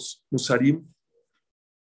motivos, Musarim,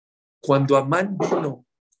 cuando Amán vino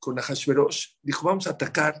con Ahashverosh, dijo, vamos a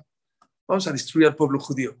atacar, vamos a destruir al pueblo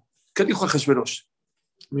judío. ¿Qué dijo Ahashverosh?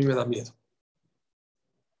 A mí me da miedo.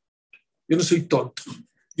 Yo no soy tonto.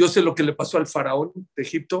 Yo sé lo que le pasó al faraón de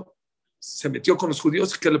Egipto. Se metió con los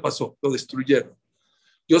judíos. ¿Qué le pasó? Lo destruyeron.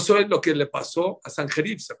 Yo sé lo que le pasó a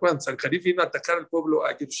Sanjerib. ¿Se acuerdan? Sanjerib vino a atacar al pueblo,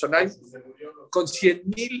 a Jerusalén, con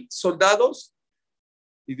 100,000 soldados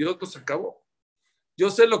y Dios los acabó. Yo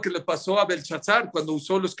sé lo que le pasó a Belshazzar cuando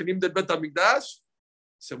usó los kelim del Bet Hamikdash.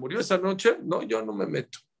 Se murió esa noche. No, yo no me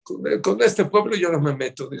meto. Con este pueblo yo no me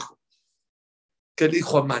meto, dijo. ¿Qué le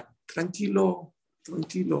dijo Amán? Tranquilo.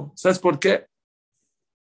 ¿Sabes por qué?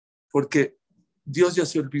 Porque Dios ya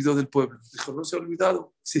se olvidó del pueblo. Dijo, no se ha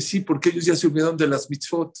olvidado. Sí, porque ellos ya se olvidaron de las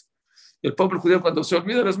mitzvot. El pueblo judío cuando se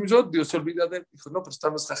olvida de las mitzvot, Dios se olvida de él. Dijo, no, pero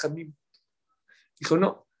están los jajamim. Dijo,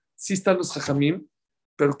 no, sí están los jajamim,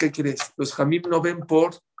 pero ¿qué crees? Los jajamim no ven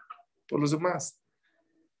por los demás.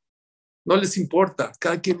 No les importa.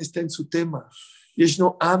 Cada quien está en su tema.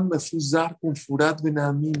 Yeshno am mefuzar con furat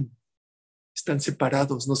benamim. Están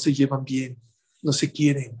separados, no se llevan bien, no se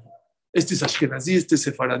quieren. Este es Ashkenazí, este es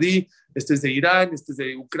Sefaradí, este es de Irán, este es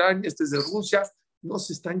de Ucrania, este es de Rusia, no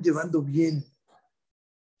se están llevando bien.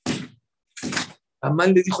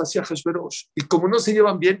 Amán le dijo así a Hashverosh, y como no se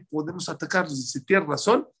llevan bien, podemos atacarlos. Dice, tienes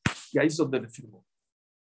razón, y ahí es donde le firmó.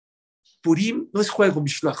 Purim no es juego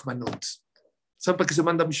Mishloach Manot. ¿Saben para qué se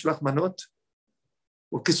manda Mishloach Manot?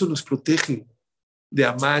 Porque eso nos protege de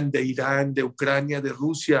Amán, de Irán, de Ucrania, de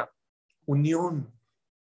Rusia. Unión,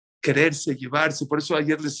 quererse, llevarse. Por eso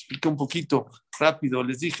ayer les expliqué un poquito rápido.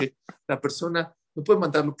 Les dije, la persona no puede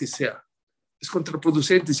mandar lo que sea. Es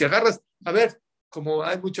contraproducente. Si agarras, a ver, como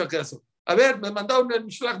hay mucho acaso, a ver, me mandaron el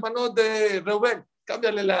Mishloach Manot de Reuben,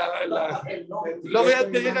 cámbiale lo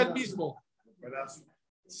vean, te llega el mismo.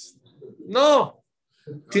 No,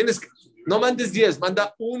 no mandes 10,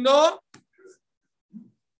 manda uno,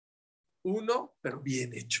 pero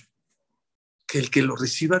bien hecho. Que el que lo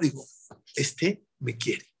reciba, digo, este me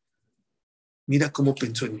quiere. Mira cómo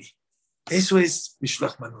pensó en mí. Eso es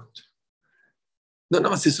Mishloach Manot. No,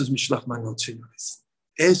 nada más eso es Mishloach Manot, señores.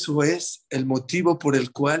 Eso es el motivo por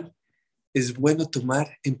el cual es bueno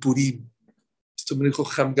tomar en Purim. Esto me dijo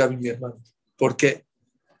Ham Gabi, mi hermano. ¿Por qué?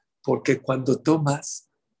 Porque cuando tomas,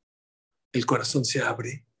 el corazón se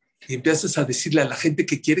abre y empiezas a decirle a la gente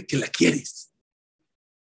que quiere que la quieres.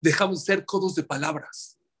 Dejamos de ser codos de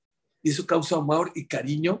palabras. Y eso causa amor y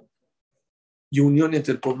cariño y unión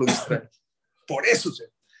entre el pueblo de Israel. Por eso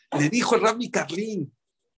le dijo el Rabbi Karlin,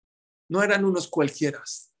 no eran unos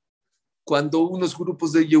cualquieras. Cuando unos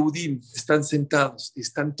grupos de Yehudim están sentados y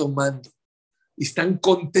están tomando y están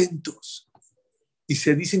contentos y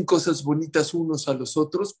se dicen cosas bonitas unos a los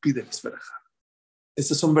otros, pídeles verajá.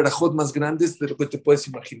 Esas son verajot más grandes de lo que te puedes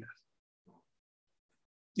imaginar.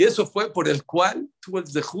 Y eso fue por el cual tuvo el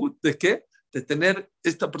zehut de qué? De tener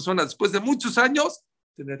esta persona, después de muchos años,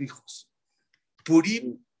 tener hijos.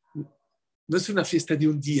 Purim no es una fiesta de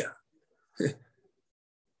un día.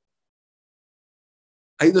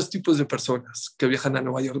 Hay dos tipos de personas que viajan a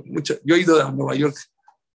Nueva York. Yo he ido a Nueva York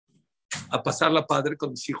a pasar la padre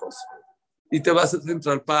con mis hijos. Y te vas a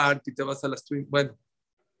Central Park y te vas a las Twin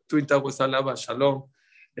Towers, Alaba, Shalom.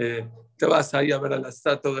 Te vas ahí a ver a la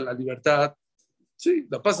Estatua de la Libertad. Sí,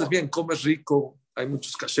 la pasas bien, comes rico, hay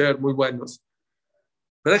muchos kasher muy buenos.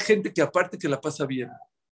 Pero hay gente que aparte que la pasa bien,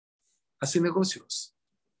 hace negocios.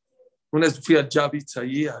 Una vez fui al Javits,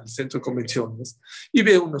 ahí al centro de convenciones, y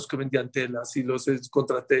vi unos que vendían telas y los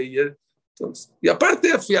contraté. Y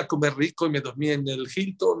aparte fui a comer rico y me dormí en el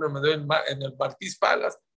Hilton, me dormí en el Marquis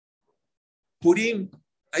Palace. Purim,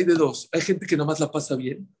 hay de dos. Hay gente que nomás la pasa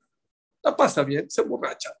bien, se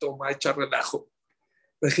emborracha, toma, echa relajo.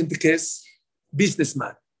 Pero hay gente que es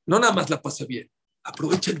businessman, no nada más la pasa bien,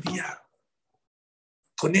 aprovecha el día,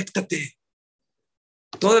 conéctate.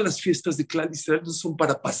 Todas las fiestas de Clan Israel no son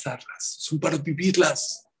para pasarlas, son para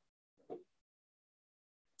vivirlas.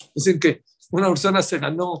 Dicen que una persona se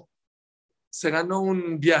ganó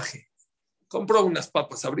un viaje, compró unas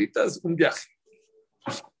papas abritas, un viaje.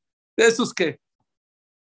 De esos que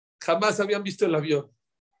jamás habían visto el avión.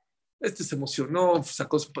 Este se emocionó,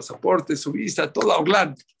 sacó su pasaporte, su visa, todo a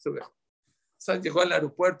Orlando. O sea, llegó al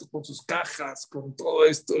aeropuerto con sus cajas, con todo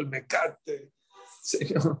esto, el mecate.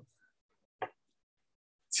 Señor,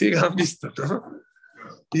 sí, han visto, ¿no?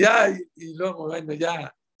 Y luego, bueno,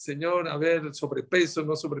 ya, señor, a ver, sobrepeso,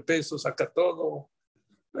 no sobrepeso, saca todo.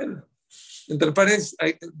 Bueno, entre paréntesis,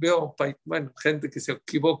 veo, bueno, gente que se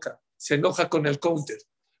equivoca, se enoja con el counter.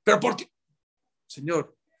 ¿Pero por qué?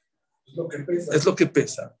 Señor, es lo que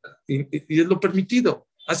pesa. Y es lo permitido.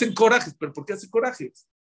 Hacen corajes, ¿pero por qué hacen corajes?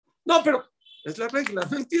 No, pero es la regla,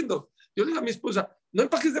 no entiendo. Yo le digo a mi esposa, no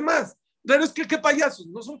empaques de más. Pero es que qué payasos,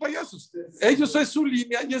 no son payasos. Ellos es su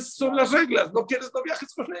línea y esas son las reglas. No quieres, no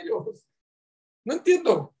viajes con ellos. No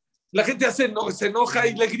entiendo. La gente se enoja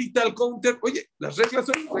y le grita al counter, oye, las reglas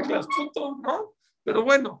son reglas, punto, ¿no? Pero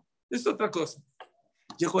bueno, es otra cosa.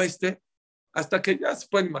 Llegó hasta que ya se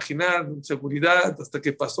pueden imaginar, seguridad, hasta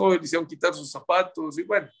que pasó, le hicieron quitar sus zapatos y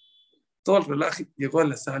bueno, todo el relajo. Llegó a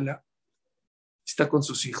la sala, está con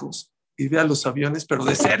sus hijos y ve a los aviones, pero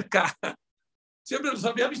de cerca. Siempre los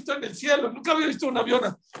había visto en el cielo, nunca había visto un avión.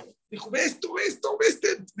 Dijo, ve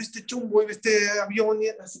este chumbo, ve este avión. Y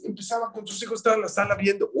así empezaba con sus hijos, estaba en la sala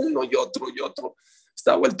viendo uno y otro.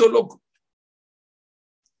 Estaba vuelto loco.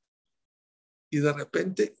 Y de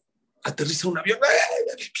repente aterriza un avión.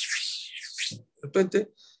 De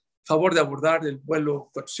repente, favor de abordar el vuelo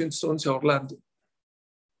 411 a Orlando.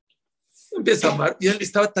 Empieza a amar y él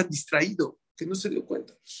estaba tan distraído que no se dio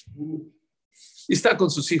cuenta. Y está con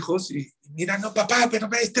sus hijos y mira, no, papá, pero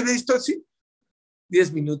ve esto así.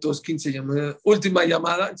 10 minutos, 15 llamadas, última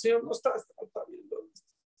llamada, el señor no está viendo.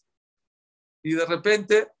 Y de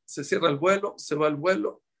repente se cierra el vuelo, se va el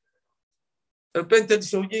vuelo De repente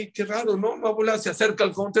dice, oye, qué raro, ¿no? Mi abuela se acerca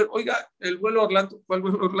al counter. Oiga, el vuelo a Orlando. ¿Cuál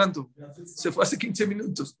vuelo a Orlando? Se fue hace 15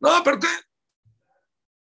 minutos. No, ¿pero qué?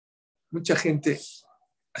 Mucha gente,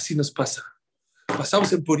 así nos pasa.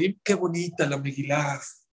 Pasamos en Purim, qué bonita la Megilá.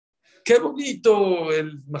 Qué bonito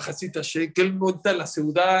el Majacita Sheikh, qué bonita la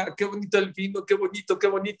ciudad, qué bonito el vino, qué bonito, qué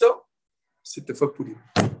bonito. Se te fue Purim.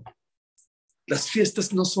 Las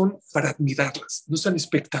fiestas no son para admirarlas, no son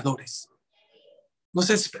espectadores. No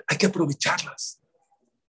sé, hay que aprovecharlas,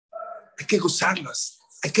 hay que gozarlas,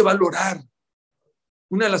 hay que valorar.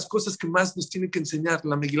 Una de las cosas que más nos tiene que enseñar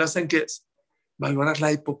la Megilá, ¿saben qué es? Valorar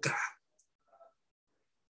la época.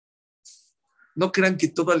 No crean que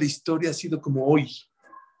toda la historia ha sido como hoy,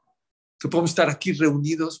 que podemos estar aquí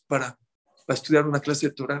reunidos para estudiar una clase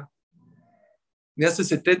de Torah. Ni hace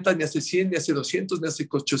 70, ni hace 100, ni hace 200, ni hace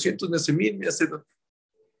 800, ni hace 1000, ni hace...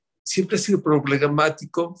 Siempre ha sido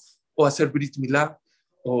problemático o hacer Brit Milá,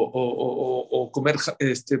 o comer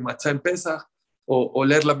matzá en Pesach, o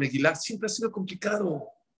leer la Megilá. Siempre ha sido complicado.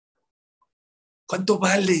 ¿Cuánto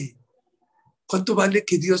vale? ¿Cuánto vale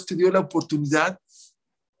que Dios te dio la oportunidad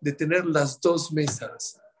de tener las dos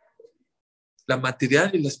mesas? La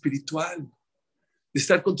material y la espiritual. De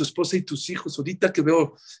estar con tu esposa y tus hijos. Ahorita que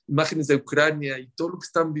veo imágenes de Ucrania y todo lo que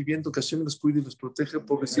están viviendo, que Hashem los cuide y los protege,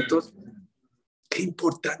 pobrecitos. Qué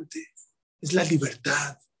importante es la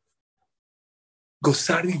libertad.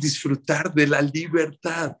 Gozar y disfrutar de la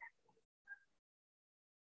libertad.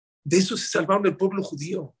 De eso se salvaron el pueblo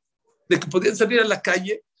judío. De que podían salir a la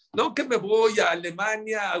calle. No que me voy a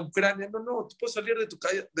Alemania, a Ucrania. No, tú puedes salir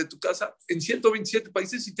de tu casa en 127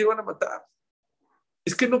 países y te van a matar.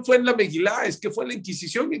 Es que no fue en la Megilá, es que fue en la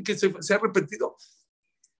Inquisición en que se ha repetido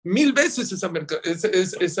 1000 veces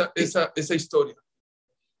esa historia.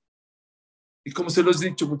 Y como se los he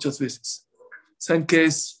dicho muchas veces, ¿saben qué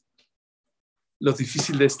es lo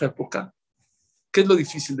difícil de esta época? ¿Qué es lo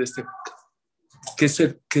difícil de esta época? Que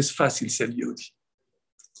es fácil ser yodi.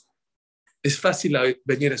 Es fácil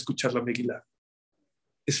venir a escuchar la Megilá.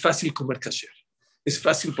 Es fácil comer kasher. Es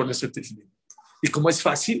fácil ponerse tefilín. Y como es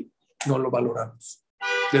fácil, no lo valoramos.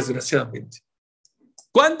 Desgraciadamente.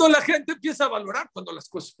 ¿Cuándo la gente empieza a valorar? Cuando las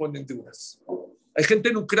cosas ponen duras. Hay gente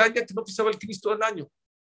en Ucrania que no pisaba el Knis todo el año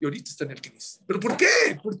y ahorita está en el Knis. ¿Pero por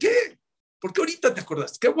qué? ¿Por qué? ¿Por qué ahorita te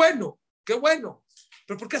acordaste? ¡Qué bueno! ¡Qué bueno!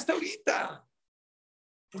 ¿Pero por qué hasta ahorita?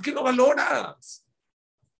 ¿Por qué no valoras?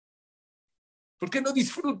 ¿Por qué no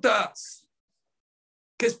disfrutas?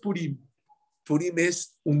 ¿Qué es Purim? Purim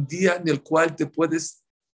es un día en el cual te puedes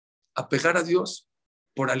apegar a Dios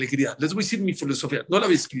por alegría. Les voy a decir mi filosofía. No la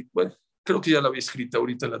había escrito. Bueno, creo que ya la había escrito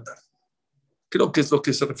ahorita en la tarde. Creo que es lo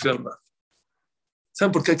que se refiere al mar.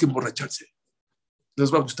 ¿Saben por qué hay que emborracharse?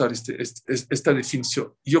 Les va a gustar esta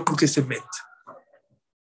definición. Y yo creo que se mete.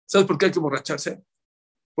 ¿Sabes por qué hay que emborracharse?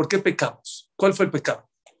 ¿Por qué pecamos? ¿Cuál fue el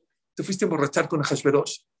pecado? Te fuiste a emborrachar con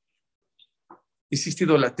Hashverosh. Hiciste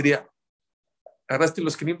idolatría. Agarraste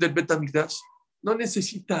los kenim del Bet Hamikdash. No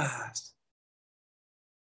necesitas.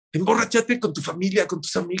 Emborráchate con tu familia, con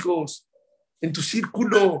tus amigos, en tu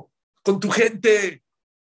círculo, con tu gente.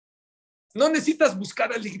 No necesitas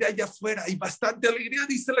buscar alegría allá afuera. Hay bastante alegría,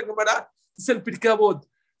 dice la Gemara, dice el Pirkei Avot.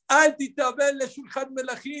 Al titabel le shulchan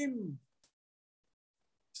melachim.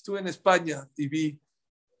 Estuve en España y vi,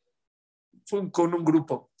 fue con un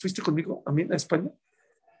grupo. ¿Fuiste conmigo a mí a España?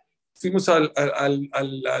 Fuimos al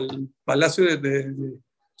Palacio al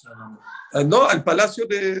Palacio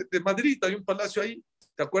de Madrid. Hay un palacio ahí.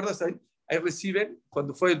 ¿Te acuerdas ahí? Ahí reciben,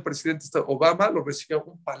 cuando fue el presidente Obama, lo recibió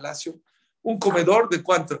un palacio, un comedor de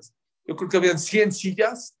 ¿cuántas? Yo creo que habían 100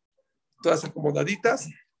 sillas, todas acomodaditas,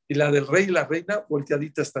 y la del rey y la reina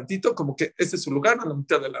volteaditas tantito, como que ese es su lugar a la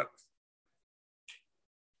mitad del árbol.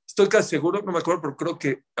 Estoy casi seguro, no me acuerdo, pero creo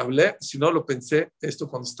que hablé, si no lo pensé, esto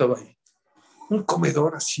cuando estaba ahí. Un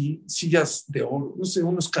comedor así, sillas de oro, no sé,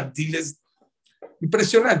 unos cantiles,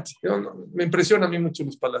 impresionante. Me impresiona a mí mucho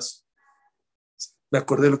los palacios. Me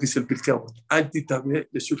acordé de lo que dice el Pirkei Avot.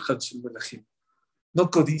 No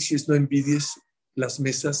codicies, no envidies las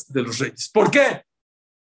mesas de los reyes. ¿Por qué?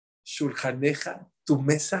 Shulchaneja, tu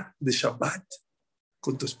mesa de Shabbat,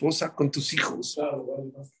 con tu esposa, con tus hijos,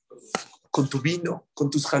 con tu vino, con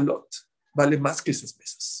tus jalot, vale más que esas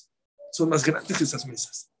mesas. Son más grandes que esas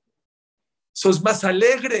mesas. Sos más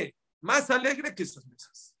alegre que esas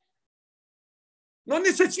mesas. No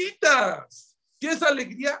necesitas. ¿Quieres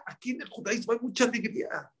alegría? Aquí en el judaísmo hay mucha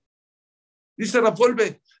alegría. Dice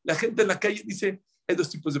Rapolve, la gente en la calle dice, hay dos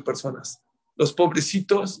tipos de personas. Los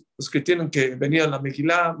pobrecitos, los que tienen que venir a la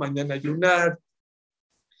Megilá, mañana ayunar,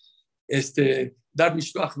 dar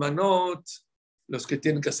Mishloach Manot, los que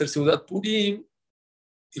tienen que hacer Seudat Purim,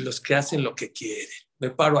 y los que hacen lo que quieren.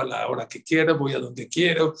 Me paro a la hora que quiero, voy a donde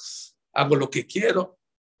quiero, hago lo que quiero.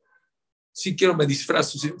 Si quiero me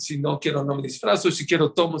disfrazo, si no quiero no me disfrazo, si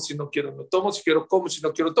quiero tomo, si no quiero no tomo, si quiero como, si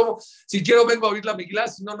no quiero tomo, si quiero vengo a oír la migla,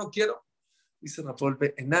 si no, no quiero. Dice Rafael,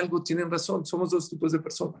 en algo tienen razón, somos dos tipos de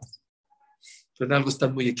personas, pero en algo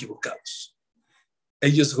están muy equivocados.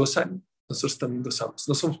 Ellos gozan, nosotros también gozamos,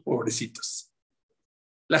 no somos pobrecitos.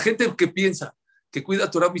 La gente que piensa que cuida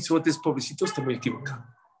Torah Mitzvot es pobrecito está muy equivocado.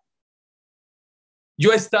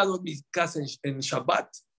 Yo he estado en mi casa en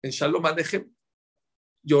Shabbat, en Shalom Aleichem,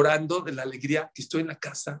 llorando de la alegría que estoy en la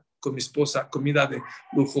casa con mi esposa, comida de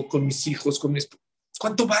lujo, con mis hijos, con mi esposa.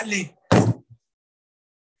 ¿Cuánto vale?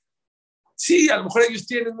 Sí, a lo mejor ellos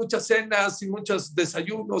tienen muchas cenas y muchos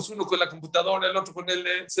desayunos, uno con la computadora, el otro con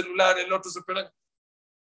el celular, el otro se pega.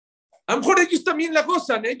 A lo mejor ellos también la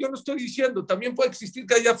gozan, ¿eh? Yo no estoy diciendo, también puede existir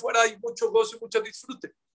que allá afuera hay mucho gozo y mucho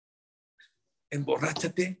disfrute.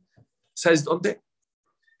 Emborráchate, ¿sabes dónde?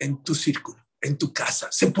 En tu círculo, en tu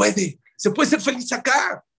casa. Se puede ser feliz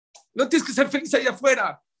acá. No tienes que ser feliz allá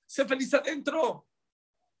afuera, sé feliz adentro.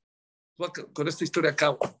 Con esta historia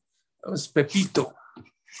acabo. Pepito.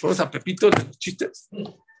 Vamos a Pepito de los chistes.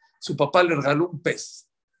 Su papá le regaló un pez,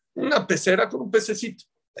 una pecera con un pececito.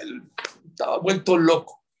 Él estaba vuelto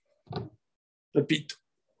loco. Pepito.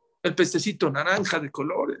 El pececito naranja de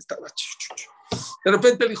colores. Estaba... De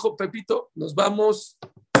repente le dijo, Pepito, nos vamos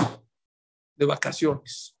de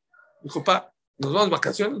vacaciones. Dijo, pa, nos vamos de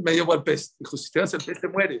vacaciones, me llevo al pez. Dijo, si te das el pez, te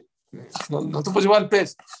muere. No te puedes llevar al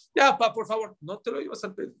pez. Ya, pa, por favor, no te lo llevas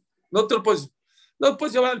al pez. No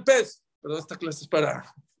puedes llevar al pez. Pero esta clase es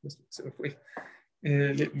para... Se me fue.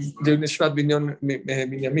 De un Shvat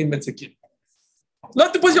Binyamin Benzequil.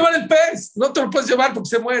 No te puedes llevar el pez. No te lo puedes llevar porque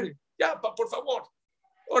se muere. Ya, pa, por favor.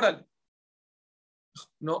 Órale.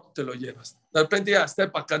 No te lo llevas. De repente ya está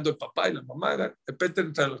empacando el papá y la mamá. De repente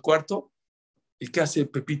entra al cuarto. ¿Y qué hace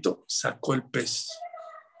Pepito? Sacó el pez.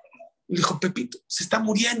 Le dijo, Pepito, se está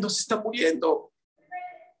muriendo.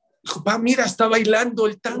 Dijo, pa, mira, está bailando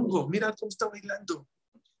el tango. Mira cómo está bailando.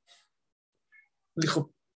 Le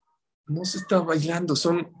dijo, no se está bailando,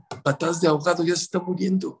 son patadas de ahogado, ya se está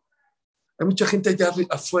muriendo. Hay mucha gente allá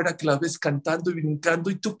afuera que la ves cantando y brincando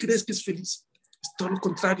y tú crees que es feliz. Es todo lo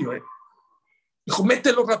contrario, ¿eh? Dijo,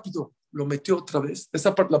 mételo rápido. Lo metió otra vez.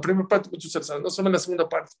 Esa parte, la primera parte, no solo en la segunda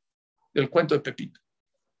parte del cuento de Pepito.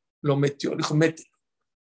 Lo metió, dijo, mételo.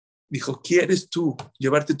 Dijo, ¿quieres tú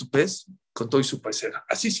llevarte tu pez? Con todo y su pecera.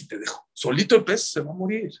 Así sí te dejo. Solito el pez se va a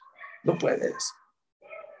morir. No puedes.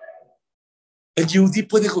 El yehudí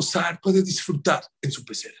puede gozar, puede disfrutar en su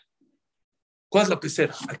pecera. ¿Cuál es la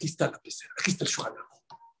pecera? Aquí está la pecera, aquí está el Shulchan Aruch.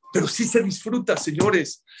 Pero sí se disfruta,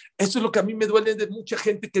 señores. Eso es lo que a mí me duele de mucha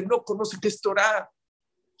gente que no conoce qué es Torah.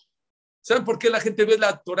 ¿Saben por qué la gente ve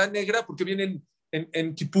la Torah negra? Porque vienen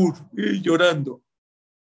en Kippur llorando.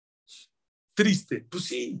 Triste. Pues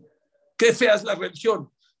sí, qué fea es la religión.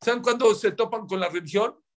 ¿Saben cuándo se topan con la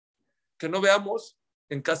religión? Que no veamos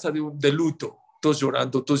en casa de luto. Todos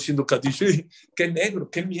llorando, todos diciendo Kadish, qué negro,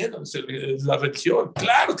 qué miedo, es la religión.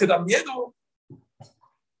 Claro que da miedo.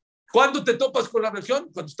 ¿Cuándo te topas con la religión?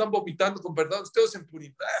 Cuando están vomitando, con perdón, ustedes en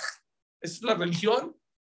Purim. ¿Esa es la religión?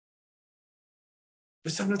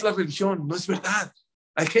 Esa no es la religión, no es verdad.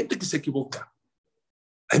 Hay gente que se equivoca.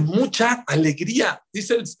 Hay mucha alegría.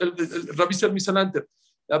 Dice el Rabbi Salmi Salanter,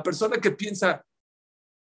 la persona que piensa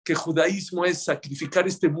que judaísmo es sacrificar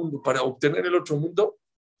este mundo para obtener el otro mundo,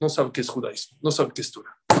 no sabe qué es judaísmo, no sabe qué es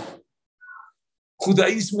Torah.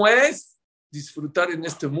 Judaísmo es disfrutar en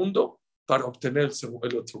este mundo para obtener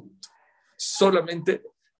el otro mundo. Solamente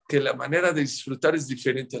que la manera de disfrutar es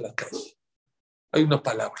diferente a la calle. Hay una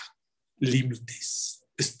palabra, límites,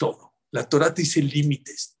 es todo. La Torah te dice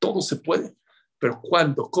límites, todo se puede, pero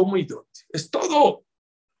 ¿cuándo, cómo y dónde? Es todo.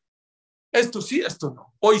 Esto sí, esto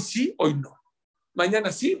no. Hoy sí, hoy no.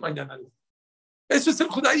 Mañana sí, mañana no. Eso es el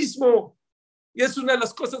judaísmo. Y es una de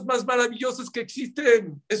las cosas más maravillosas que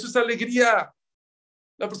existen. Eso es alegría.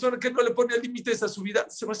 La persona que no le pone límites a su vida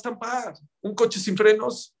se va a estampar. Un coche sin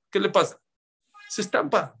frenos, ¿qué le pasa? Se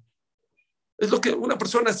estampa. Es lo que una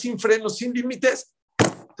persona sin frenos, sin límites,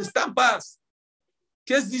 te estampas.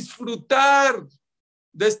 ¿Qué es disfrutar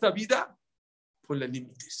de esta vida? Ponle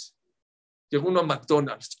límites. Llegó uno a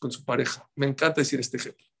McDonald's con su pareja. Me encanta decir este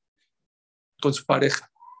ejemplo. Con su pareja.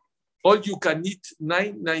 All you can eat,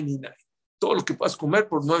 $9.99. Todo lo que puedas comer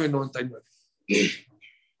por $9.99.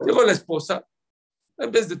 Llegó la esposa,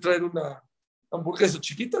 en vez de traer una hamburguesa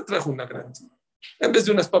chiquita, trajo una grande. En vez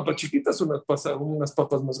de unas papas chiquitas, unas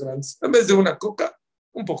papas más grandes. En vez de una coca,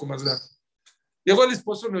 un poco más grande. Llegó el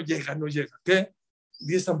esposo, no llega. ¿Qué?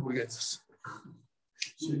 10 hamburguesas.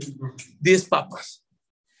 10 papas.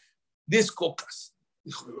 10 cocas.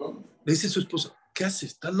 Dijo, le dice a su esposa, ¿qué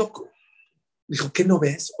haces? ¿Estás loco? Dijo, ¿qué no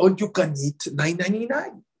ves? All you can eat,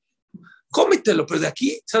 9.99. Cómetelo, pero de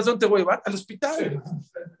aquí, ¿sabes dónde te voy a llevar? Al hospital.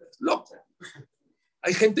 Loco.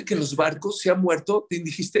 Hay gente que en los barcos se ha muerto de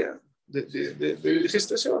indigestión. De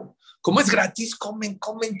indigestión. Como es gratis, comen.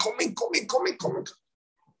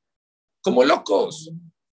 Como locos.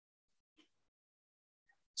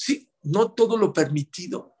 Sí, no todo lo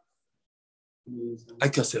permitido hay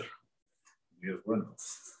que hacerlo.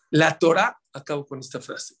 La Torah, acabo con esta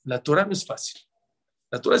frase, la Torah no es fácil.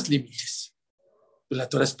 La Torah es límites. La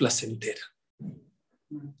Torah es placentera.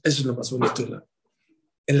 Eso es lo más bonito.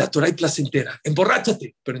 En la Torah hay placentera.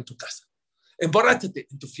 Emborráchate, pero en tu casa. Emborráchate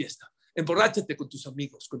en tu fiesta. Emborráchate con tus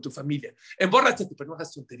amigos, con tu familia. Emborráchate, pero no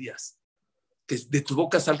hagas tonterías. Que de tu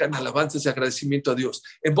boca salgan alabanzas y agradecimiento a Dios.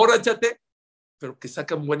 Emborráchate, pero que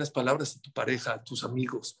sacan buenas palabras a tu pareja, a tus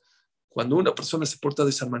amigos. Cuando una persona se porta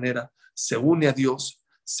de esa manera, se une a Dios,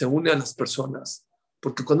 se une a las personas.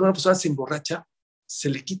 Porque cuando una persona se emborracha, se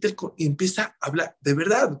le quita y empieza a hablar. De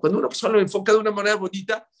verdad, cuando una persona lo enfoca de una manera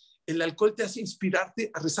bonita, el alcohol te hace inspirarte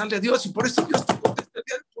a rezarle a Dios. Y por eso Dios te contesta el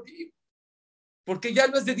día del Purim. Porque ya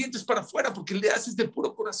no es de dientes para afuera, porque le haces del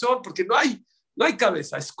puro corazón, porque no hay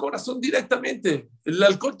cabeza, es corazón directamente. El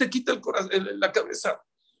alcohol te quita la cabeza.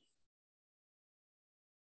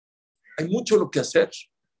 Hay mucho lo que hacer.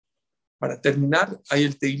 Para terminar, hay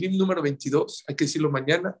el Teilim número 22, hay que decirlo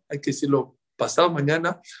mañana, hay que decirlo pasado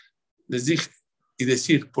mañana. Les dije, y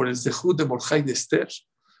decir, por el Zehut de Mordejai de Esther,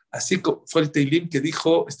 así como fue el Teilim que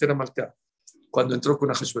dijo Esther Amalcá cuando entró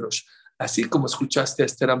con Ahashverosh. Así como escuchaste a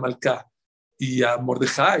Esther Amalcá y a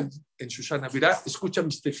Mordejai en Shushan Abirá, escucha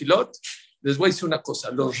mis tefilot. Les voy a decir una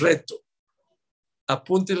cosa, los reto.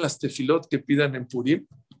 Apunten las tefilot que pidan en Purim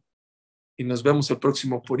y nos vemos el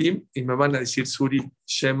próximo Purim y me van a decir, Suri,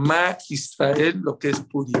 Shema Israel, lo que es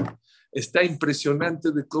Purim. Está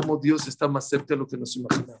impresionante de cómo Dios está más cerca de lo que nos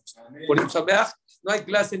imaginamos. Purim Sameach, no hay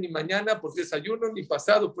clase ni mañana porque es ayuno, ni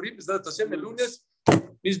pasado. Purim está haciendo el lunes,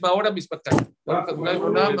 misma hora, misma tarde.